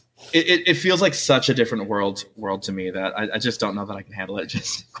 It feels like such a different world to me that I just don't know that I can handle it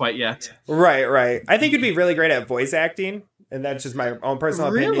just quite yet. Right. I think you'd be really great at voice acting. And that's just my own personal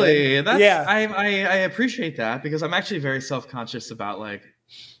opinion. Really? I appreciate that, because I'm actually very self-conscious about like,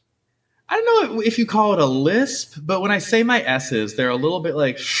 I don't know if you call it a lisp, but when I say my S's, they're a little bit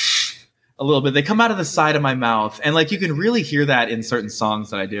like, they come out of the side of my mouth. And like, you can really hear that in certain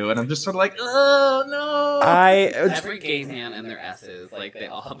songs that I do. And I'm just sort of like, oh no. Every gay man and their S's, like they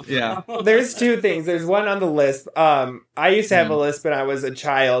all have. Yeah. There's two things. There's one on the lisp. I used to have a lisp when I was a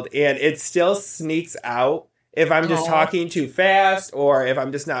child, and it still sneaks out if I'm just talking too fast or if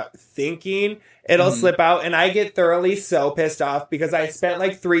I'm just not thinking, it'll slip out. And I get thoroughly so pissed off because I spent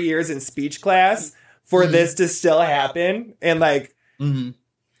like 3 years in speech class for this to still happen. And like,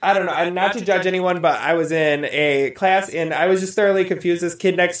 I don't know, I'm not to judge anyone, but I was in a class and I was just thoroughly confused. This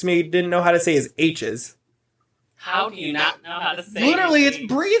kid next to me didn't know how to say his H's. How do you not know how to say Literally, it's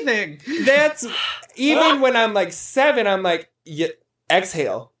breathing. That's, even when I'm like 7, I'm like,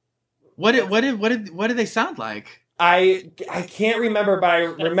 exhale. What did they sound like? I can't remember, but I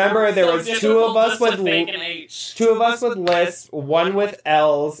remember there was two of us with lists, one with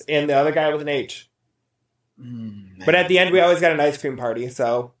L's, and the other guy with an H. But at the end, we always got an ice cream party,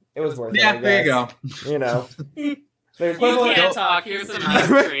 so it was worth it. Yeah, there you go. You know. You can't talk. Here's some ice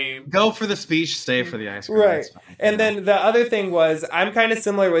cream. Go for the speech, stay for the ice cream. Right. And then the other thing was, I'm kind of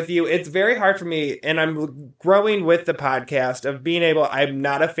similar with you. It's very hard for me, and I'm growing with the podcast of being able, I'm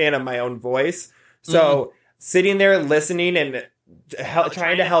not a fan of my own voice. So sitting there listening and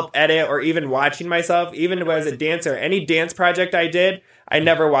trying to help edit or even watching myself, even as a dancer, any dance project I did, I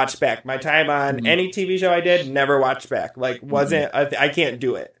never watched back. My time on any TV show I did, never watched back. Like, I can't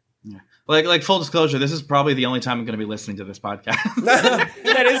do it. Yeah. Like full disclosure, this is probably the only time I'm going to be listening to this podcast.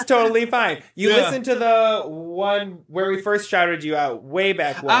 That is totally fine. You listened to the one where we first shouted you out way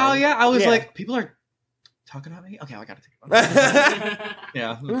back when. Oh, yeah. I was like, people are talking about me? Okay, I got to take it.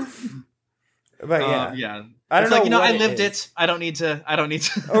 Yeah. But yeah. I don't know. I lived it. I don't need to.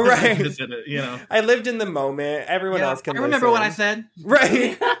 Oh, right. Visit it, you know. I lived in the moment. Everyone else can. I remember what I said.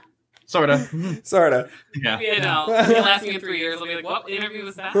 Right. Sorta. Yeah. You know, it'll last me 3 years. I'll be like, what interview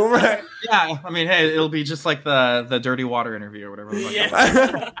was that? Right. Yeah. I mean, hey, it'll be just like the dirty water interview or whatever.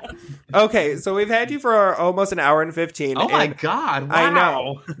 Yeah. Okay, so we've had you for almost an hour and 15. Oh my God! Wow. I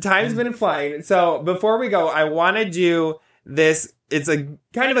know. Time's been flying. So before we go, I want to do this. It's a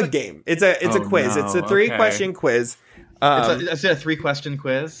kind of a game. It's a quiz. No. It's a 3-question quiz. It's a 3-question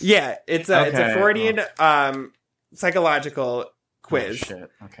quiz. Yeah, it's a Freudian psychological quiz. Oh,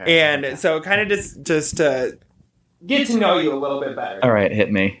 shit. Okay. And so kind of just to get to know you a little bit better. All right,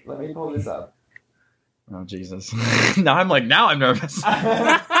 hit me. Let me pull this up. Oh Jesus! now I'm nervous. All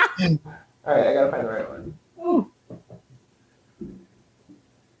right, I gotta find the right one. Ooh.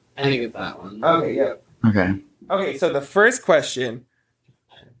 I think it's that one. Okay. Yeah. Okay, so the first question.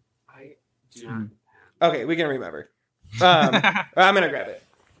 I do not. Okay, we can remember. I'm gonna grab it.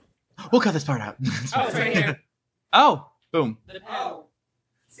 We'll cut this part out. It's right here. Oh, boom.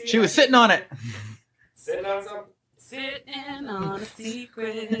 She was sitting on it. Sitting on something? Sitting on a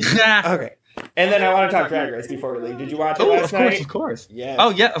secret. Okay. And then I want to talk Drag Race before we leave. Did you watch it last night? Of course. Yeah.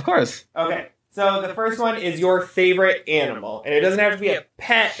 Oh, yeah, of course. Okay. So the first one is your favorite animal. And it doesn't have to be a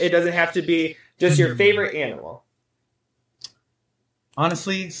pet. It doesn't have to be just your favorite animal.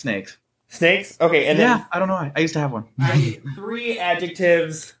 Honestly, snakes. Snakes? Okay. And then I don't know. I used to have one. 3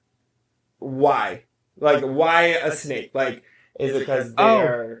 adjectives. Why? Like, why a snake? Like, is it because they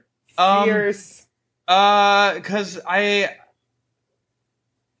are fierce? Because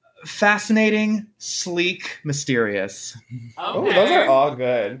fascinating, sleek, mysterious. Oh, those are all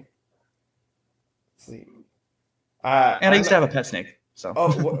good. Sleek. And I used to have a pet snake. So.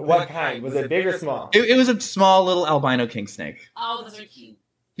 Oh, what kind? Was it big or small? It was a small little albino king snake. Oh, those are cute.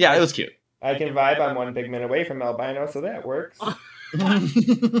 Yeah, it was cute. I can vibe. I'm 1 pigment away from albino, so that works.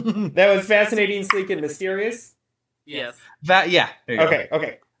 That was fascinating, sleek, and mysterious? Yes. Yeah.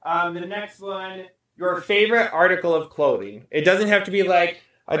 Okay. The next one, your favorite article of clothing. It doesn't have to be like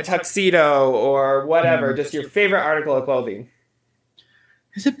a tuxedo or whatever, just your favorite article of clothing.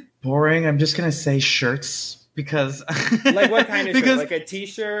 Is it boring? I'm just going to say shirts. Because like what kind of shirt? Like a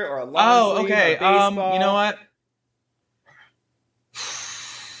t-shirt or a long sleeve? Okay. Or baseball? You know what?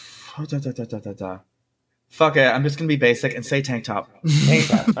 Fuck it. I'm just gonna be basic and say tank top. Tank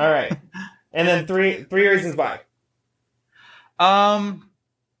top. All right. And then three reasons why.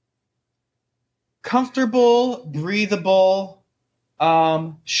 Comfortable, breathable,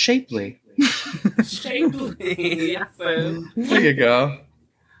 shapely. Shapely. Yes. There you go.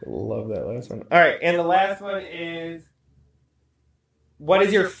 Love that last one. All right, and the last one is, what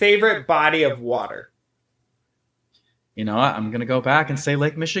is your favorite body of water? You know what? I'm going to go back and say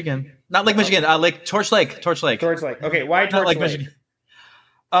Lake Michigan. Not Lake Michigan, Torch Lake. Torch Lake. Okay, why Torch Lake? Michigan.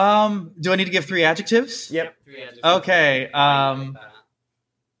 Do I need to give 3 adjectives? Yep. 3 adjectives. Okay.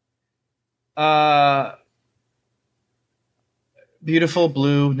 Beautiful,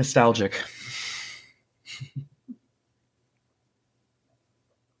 blue, nostalgic.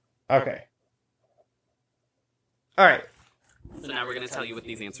 Okay. All right. So now we're going to tell you what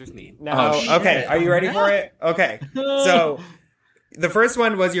these answers mean. Okay. Are you ready for it? Okay. So the first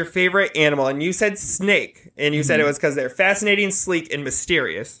one was your favorite animal, and you said snake, and you said it was because they're fascinating, sleek, and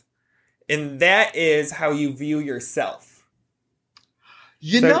mysterious. And that is how you view yourself.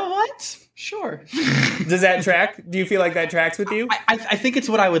 You know what? Sure. Does that track? Do you feel like that tracks with you? I think it's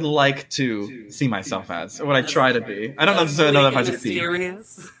what I would like to see myself as, or what I try to be. I don't necessarily know if I succeed.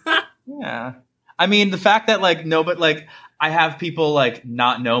 Yeah. I mean, the fact that I have people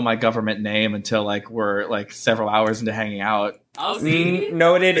not know my government name until we're several hours into hanging out. Oh, see?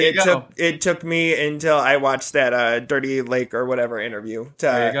 Noted. It took me until I watched that Dirty Lake or whatever interview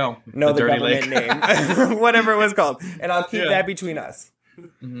to know the government name, whatever it was called, and I'll keep that between us.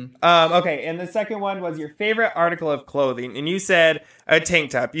 Mm-hmm. Okay, and the second one was your favorite article of clothing, and you said a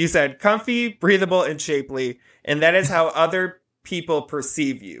tank top. You said comfy, breathable, and shapely, and that is how other people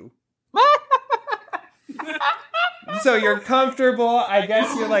perceive you. So you're comfortable. I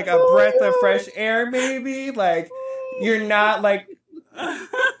guess you're like a breath of fresh air, maybe. You're not like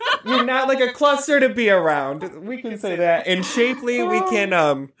a cluster to be around. We can say that. And shapely, we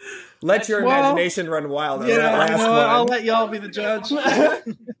can let your imagination run wild. I'll let y'all be the judge.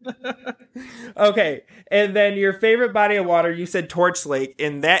 Okay, and then your favorite body of water, you said Torch Lake,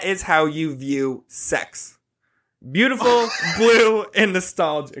 and that is how you view sex. Beautiful, blue, and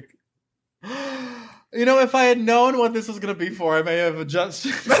nostalgic. You know, if I had known what this was going to be for, I may have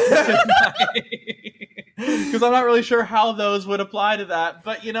adjusted. Because I'm not really sure how those would apply to that.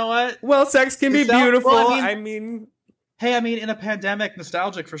 But you know what? Well, sex can be beautiful. Well, I mean, in a pandemic,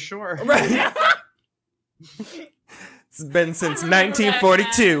 nostalgic for sure. Right. It's been since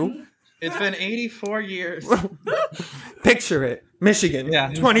 1942. It's been 84 years. Picture it. Michigan.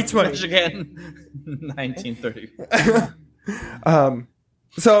 2020. Michigan. 1930.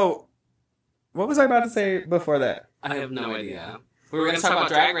 So, what was I about to say before that? I have no idea. We were going to talk about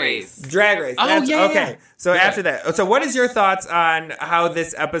Drag Race. Drag Race. Okay. So after that. So what is your thoughts on how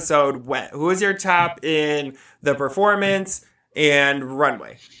this episode went? Who was your top in the performance and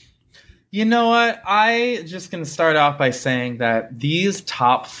runway? You know what? I just going to start off by saying that these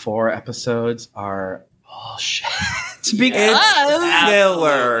top 4 episodes are bullshit. It's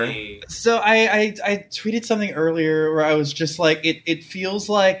filler. So I tweeted something earlier where I was just like, it feels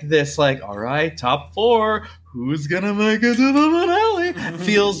like this, all right, top 4. Who's gonna make it to the finale?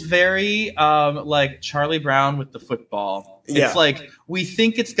 Feels very like Charlie Brown with the football. Yeah. It's like we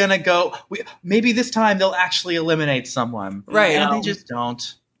think it's gonna go. Maybe this time they'll actually eliminate someone, right? And they just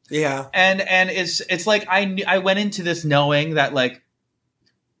don't. Yeah. And it's like I went into this knowing that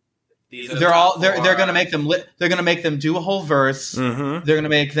they're gonna make them they're gonna make them do a whole verse. Mm-hmm. They're gonna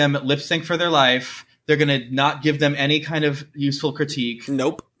make them lip sync for their life. They're gonna not give them any kind of useful critique.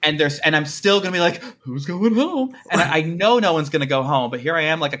 Nope. And I'm still gonna be like, who's going home? And I know no one's gonna go home, but here I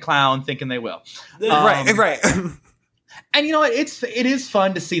am like a clown thinking they will. Right. And you know what? It is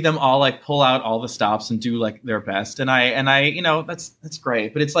fun to see them all pull out all the stops and do their best. And I that's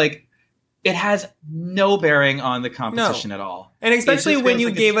great. But it's it has no bearing on the competition at all. And especially when you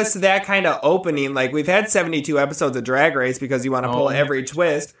gave us that kind of opening, we've had 72 episodes of Drag Race because you want to pull every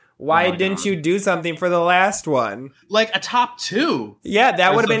twist. Why didn't you do something for the last one? A top 2. Yeah,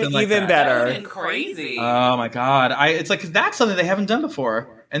 that would have been even better. That would have been crazy. Oh my God. It's that's something they haven't done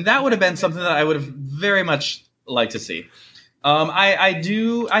before. And that would have been something that I would have very much liked to see. I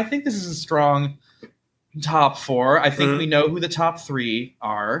think this is a strong top 4. I think we know who the top 3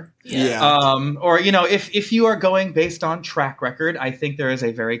 are. Yeah. Or if you are going based on track record, I think there is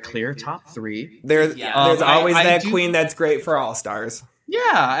a very clear top 3. There's always that queen that's great for All Stars.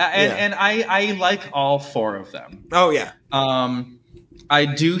 Yeah, and I like all 4 of them. Oh yeah. I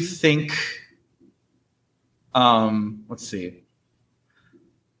do think. Let's see.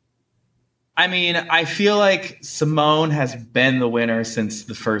 I mean, I feel like Simone has been the winner since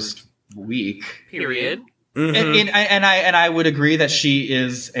the first week. Period. Mm-hmm. And I would agree that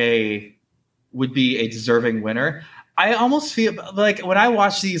she would be a deserving winner. I almost feel like when I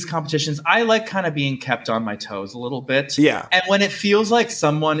watch these competitions, I like kind of being kept on my toes a little bit. Yeah. And when it feels like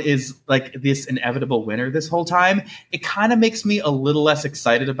someone is this inevitable winner this whole time, it kind of makes me a little less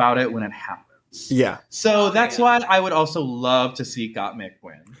excited about it when it happens. Yeah. So that's why I would also love to see Gottmik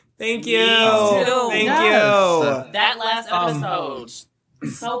win. Thank you. Thank you. That last episode,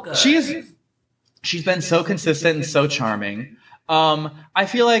 so good. She's been so consistent and so charming. I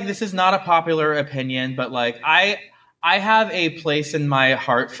feel like this is not a popular opinion, but I have a place in my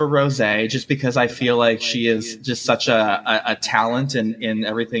heart for Rosé just because I feel like she is just such a talent in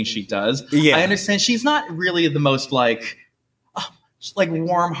everything she does. Yeah. I understand she's not really the most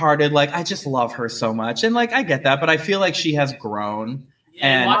warm-hearted. I just love her so much. And I get that, but I feel like she has grown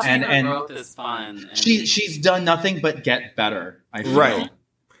And watching her growth is fun. She's done nothing but get better, I feel. Right.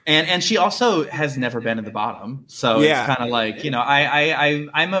 And she also has never been at the bottom. So it's kind of like,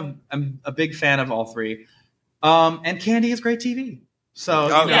 I'm a big fan of all three. And Kandi is great TV. So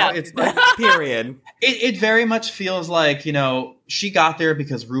it's like, period. It very much feels like, she got there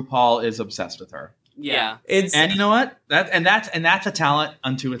because RuPaul is obsessed with her. Yeah. And you know what? That's a talent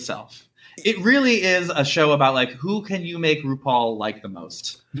unto itself. It really is a show about like who can you make RuPaul like the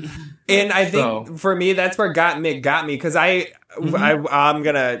most. And I think for me that's where Gottmik got me, because I'm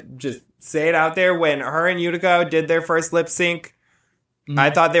gonna just say it out there, when her and Utica did their first lip sync, I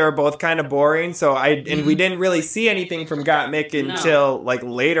thought they were both kind of boring. So we didn't really see anything from Gottmik until like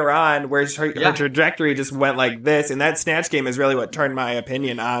later on, where her trajectory just went like this. And that Snatch Game is really what turned my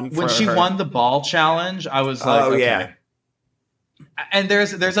opinion on. When she won the ball challenge, I was like, okay. Yeah. And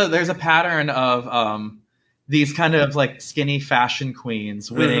there's a pattern of these kind of like skinny fashion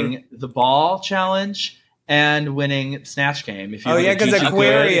queens winning the ball challenge and winning Snatch Game. If you because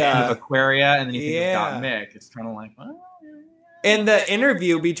Aquaria, and then you think of Gottmik, it's kind of like, well. And the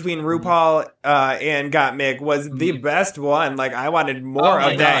interview between RuPaul and Gottmik was the best one. Like, I wanted more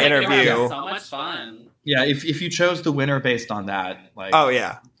of that interview. It was so much fun. Yeah, if you chose the winner based on that, like,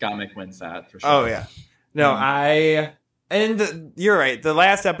 Gottmik wins that for sure. Oh yeah, no, you're right. The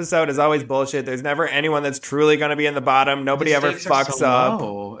last episode is always bullshit. There's never anyone that's truly going to be in the bottom. Nobody ever fucks up.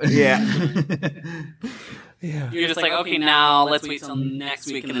 Low. Yeah. You're just like, okay, now let's wait till next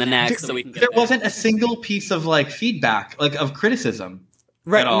week and the next so we can get there. Wasn't a single piece of like feedback, like of criticism.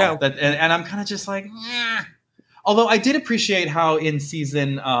 Right. At all. No. And I'm kind of just like, Although I did appreciate how in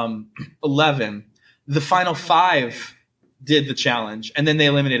season 11, the final 5 did the challenge and then they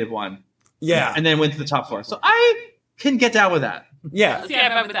eliminated one. Yeah. And then went to the top 4. So I can get down with that. Yeah. See,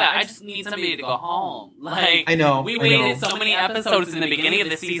 I'm with that. I just need somebody to go home. Like, I know. We waited so many episodes in the beginning of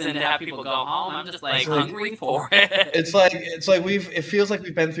the season to have people go home. I'm just like hungry for it. It's like it feels like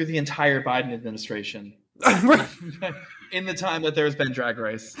we've been through the entire Biden administration. In the time that there's been Drag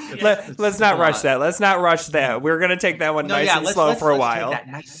Race. Let's not rush that. Let's not rush that. We're going to take that one slow for a while.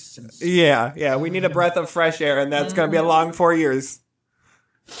 Yeah. We need a breath of fresh air, and that's going to be a long 4 years.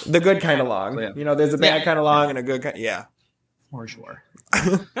 The good kind of long. There's a bad kind of long and a good kind. Yeah. For sure.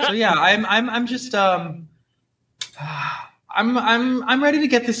 So yeah, I'm just I'm ready to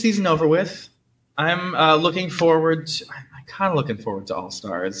get this season over with. I'm looking forward to, I'm kind of looking forward to All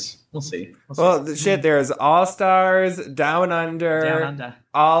Stars. We'll see. There's All Stars, Down Under,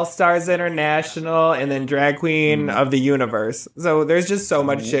 All Stars International, and then Drag Queen of the Universe. So there's just so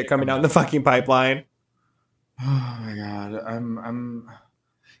much shit coming down the fucking pipeline. Oh my god, I'm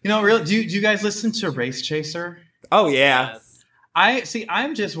really, do you guys listen to Race Chaser? Oh yeah. Yes.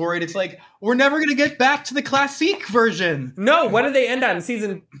 I'm just worried. It's like, we're never going to get back to the classique version. No, when did they end on?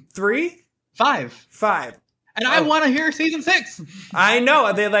 Season 3? 5. And I want to hear season 6. I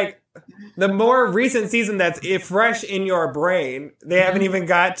know. They like the more recent season that's fresh in your brain, they haven't even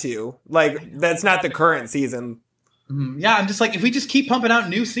got to. Like, that's not the current season. Yeah, I'm just like, if we just keep pumping out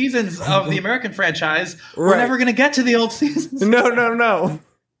new seasons of the American franchise, we're never going to get to the old seasons. No.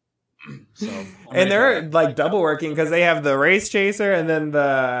 So, and they're like double working because they have the Race Chaser and then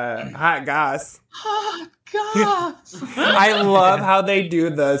the Hot Goss. Hot Goss. I love how they do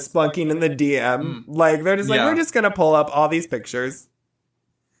the splunking in the DM. Like, they're just like, we're just gonna pull up all these pictures.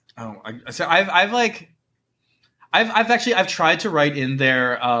 Oh, I've tried to write in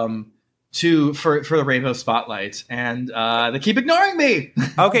there for the Rainbow Spotlight, and they keep ignoring me.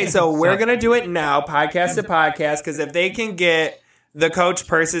 Okay, so we're gonna do it now, podcast to podcast, because if they can get the coach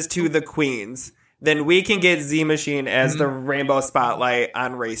purses to the queens, then we can get Z Machine as the Rainbow Spotlight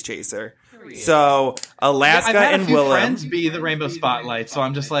on Race Chaser. So Alaska and Willem. I've had a few friends be the Rainbow Spotlight, so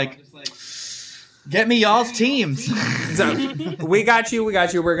I'm just like, get me y'all's teams. So, we got you.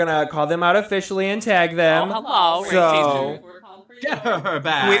 We're gonna call them out officially and tag them. Oh, hello, so, Race Chaser. Get her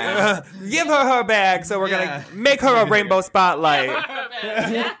back. Give her bag. So we're gonna make her a Rainbow Spotlight.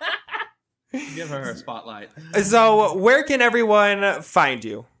 Give her a spotlight. So, where can everyone find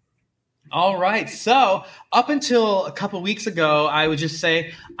you? All right. So, up until a couple weeks ago, I would just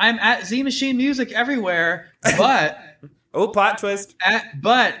say I'm at Z Machine Music everywhere. But plot twist.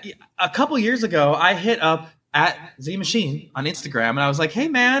 But a couple years ago, I hit up at Z Machine on Instagram, and I was like, "Hey,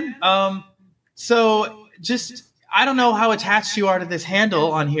 man. So just." I don't know how attached you are to this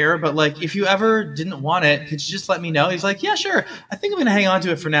handle on here, but like, if you ever didn't want it, could you just let me know? He's like, yeah, sure. I think I'm going to hang on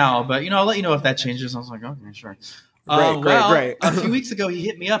to it for now, but I'll let you know if that changes. I was like, okay, sure. Great. A few weeks ago, he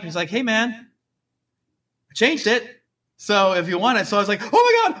hit me up. He's like, hey man, I changed it. So if you want it. So I was like,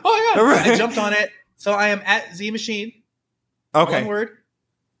 oh my God. Right. I jumped on it. So I am at Z Machine. Okay. One word.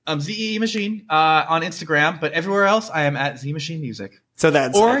 ZE Machine on Instagram, but everywhere else I am at Z Machine Music. So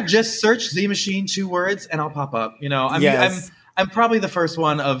that's just search Z Machine 2 words and I'll pop up. I'm probably the first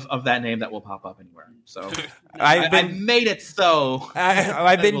one of that name that will pop up anywhere. So I've made it so.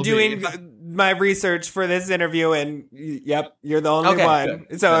 I've been doing my research for this interview, and yep, you're the only one.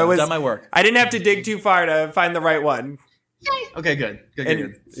 Good. So it was done my work. I didn't have to dig too far to find the right one. Okay, good.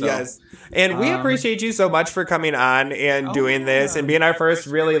 So, yes, and we appreciate you so much for coming on and doing this and being our first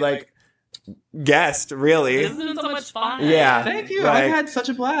really guest. Really, this has been so much fun. Yeah, thank you. I've had such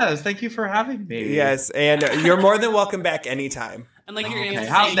a blast. Thank you for having me. Yes, and you're more than welcome back anytime. And you're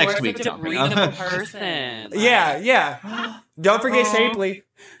how's next week? Such a breathable person. Yeah. Don't forget Shapely.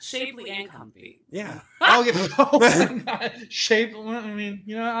 Shapely and comfy. Yeah. I'll get shape. I mean,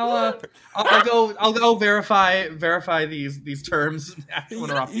 I'll go verify these terms when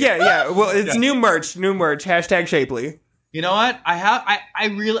we're off. Yeah. Well, it's new merch. Hashtag Shapely. You know what?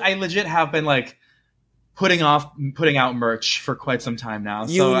 I legit have been putting out merch for quite some time now.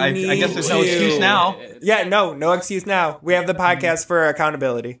 So I guess there's no excuse now. Yeah, no excuse now. We have the podcast for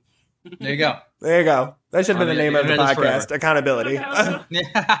accountability. There you go. That should have been the name of the podcast. Accountability.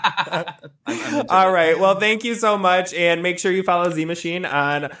 All right. Well, thank you so much. And make sure you follow Z Machine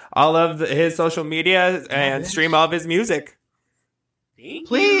on all of his social media and stream all of his music.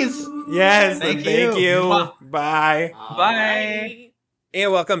 Please. Yes. Thank you. Bye. Bye.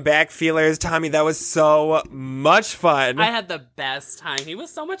 And welcome back, Feelers. Tommy, that was so much fun. I had the best time. He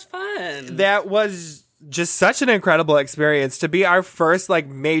was so much fun. That was just such an incredible experience to be our first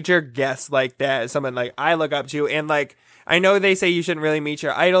major guest like that. Someone I look up to, and I know they say you shouldn't really meet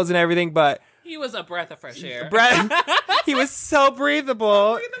your idols and everything, but he was a breath of fresh air. He was so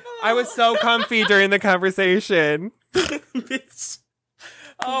breathable. I was so comfy during the conversation.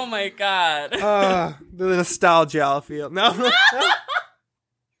 Oh my god. The nostalgia I'll feel. No.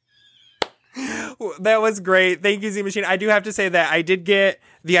 That was great. Thank you, Z Machine. I do have to say that I did get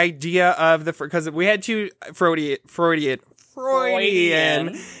the idea of because we had two Freudian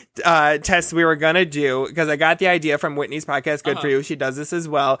tests we were gonna do, because I got the idea from Whitney's podcast, Good For You. She does this as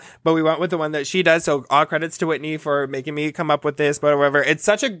well, but we went with the one that she does. So all credits to Whitney for making me come up with this. But whatever, it's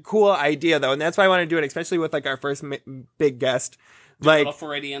such a cool idea though, and that's why I want to do it, especially with our first big guest.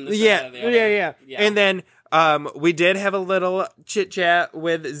 Freudian. Yeah. And then we did have a little chit chat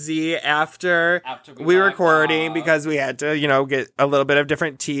with Z after we were recording, because we had to, get a little bit of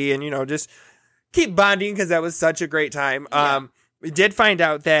different tea and, just keep bonding, because that was such a great time. Yeah. We did find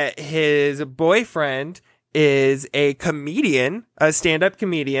out that his boyfriend is a comedian, a stand-up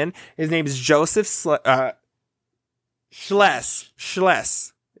comedian. His name is Joseph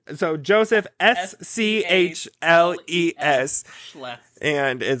Schles. So Joseph Schles.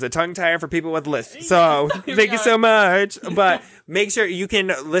 And is a tongue tire for people with lists. So thank you so much. But make sure you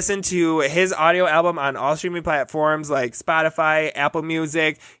can listen to his audio album on all streaming platforms like Spotify, Apple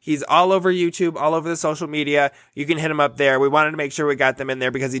Music. He's all over YouTube, all over the social media. You can hit him up there. We wanted to make sure we got them in there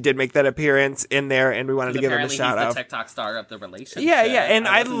because he did make that appearance in there, and we wanted to give him a shout out. He's the TikTok star of the relationship. Yeah, and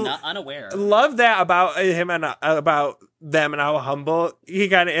I was unaware. Love that about him and about them and how humble he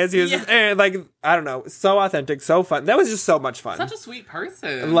kind of is. He was just, I don't know, so authentic, so fun. That was just so much fun. Such a sweet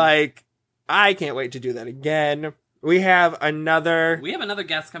person. I can't wait to do that again. We have another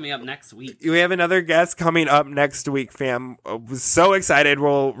guest coming up next week. Fam. I'm so excited.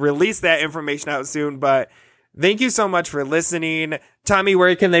 We'll release that information out soon, but thank you so much for listening. Tommy,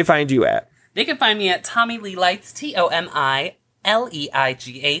 where can they find you at? They can find me at Tommy Lee Lights, TomiLeights.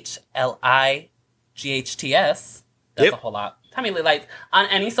 That's a whole lot. Tommy Lee Lights on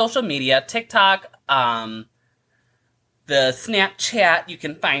any social media, TikTok, the Snapchat. You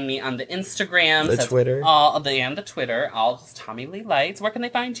can find me on the Instagram, the Twitter, and the Twitter. All just Tommy Lee Lights. Where can they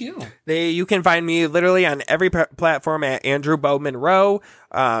find you? You can find me literally on every platform at Andrew Bo Monroe.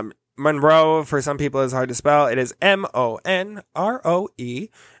 Monroe, for some people, is hard to spell. It is Monroe.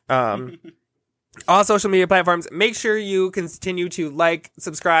 All social media platforms. Make sure you continue to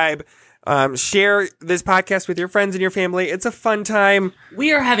subscribe. Share this podcast with your friends and your family. It's a fun time.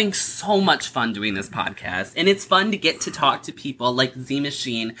 We are having so much fun doing this podcast, and it's fun to get to talk to people like Z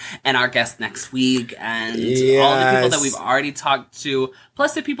Machine and our guest next week, and all the people that we've already talked to,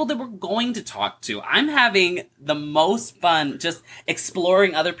 plus the people that we're going to talk to. I'm having the most fun just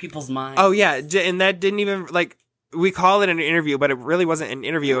exploring other people's minds. Oh yeah, and that didn't even we call it an interview, but it really wasn't an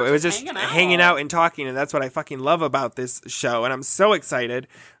interview. It was just hanging out and talking, and that's what I fucking love about this show, and I'm so excited.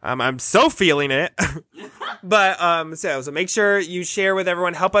 I'm so feeling it. But so make sure you share with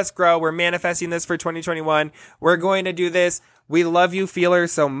everyone. Help us grow. We're manifesting this for 2021. We're going to do this. We love you,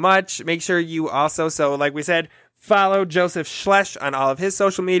 Feelers, so much. Make sure you also, like we said, Follow Joseph Schlesch on all of his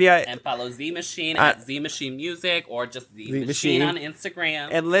social media. And follow Z Machine at Z Machine Music or just Z Machine on Instagram.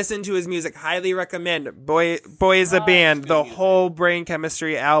 And listen to his music. Highly recommend. Boy is a Band, the music. Whole Brain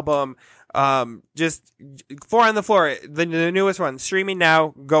Chemistry album. Just 4 on the Floor, the newest one. Streaming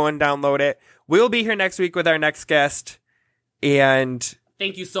now. Go and download it. We'll be here next week with our next guest. And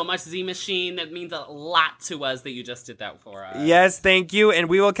thank you so much, Z Machine. That means a lot to us that you just did that for us. Yes, thank you. And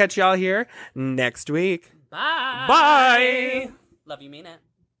we will catch y'all here next week. Bye. Bye. Love you, mean it.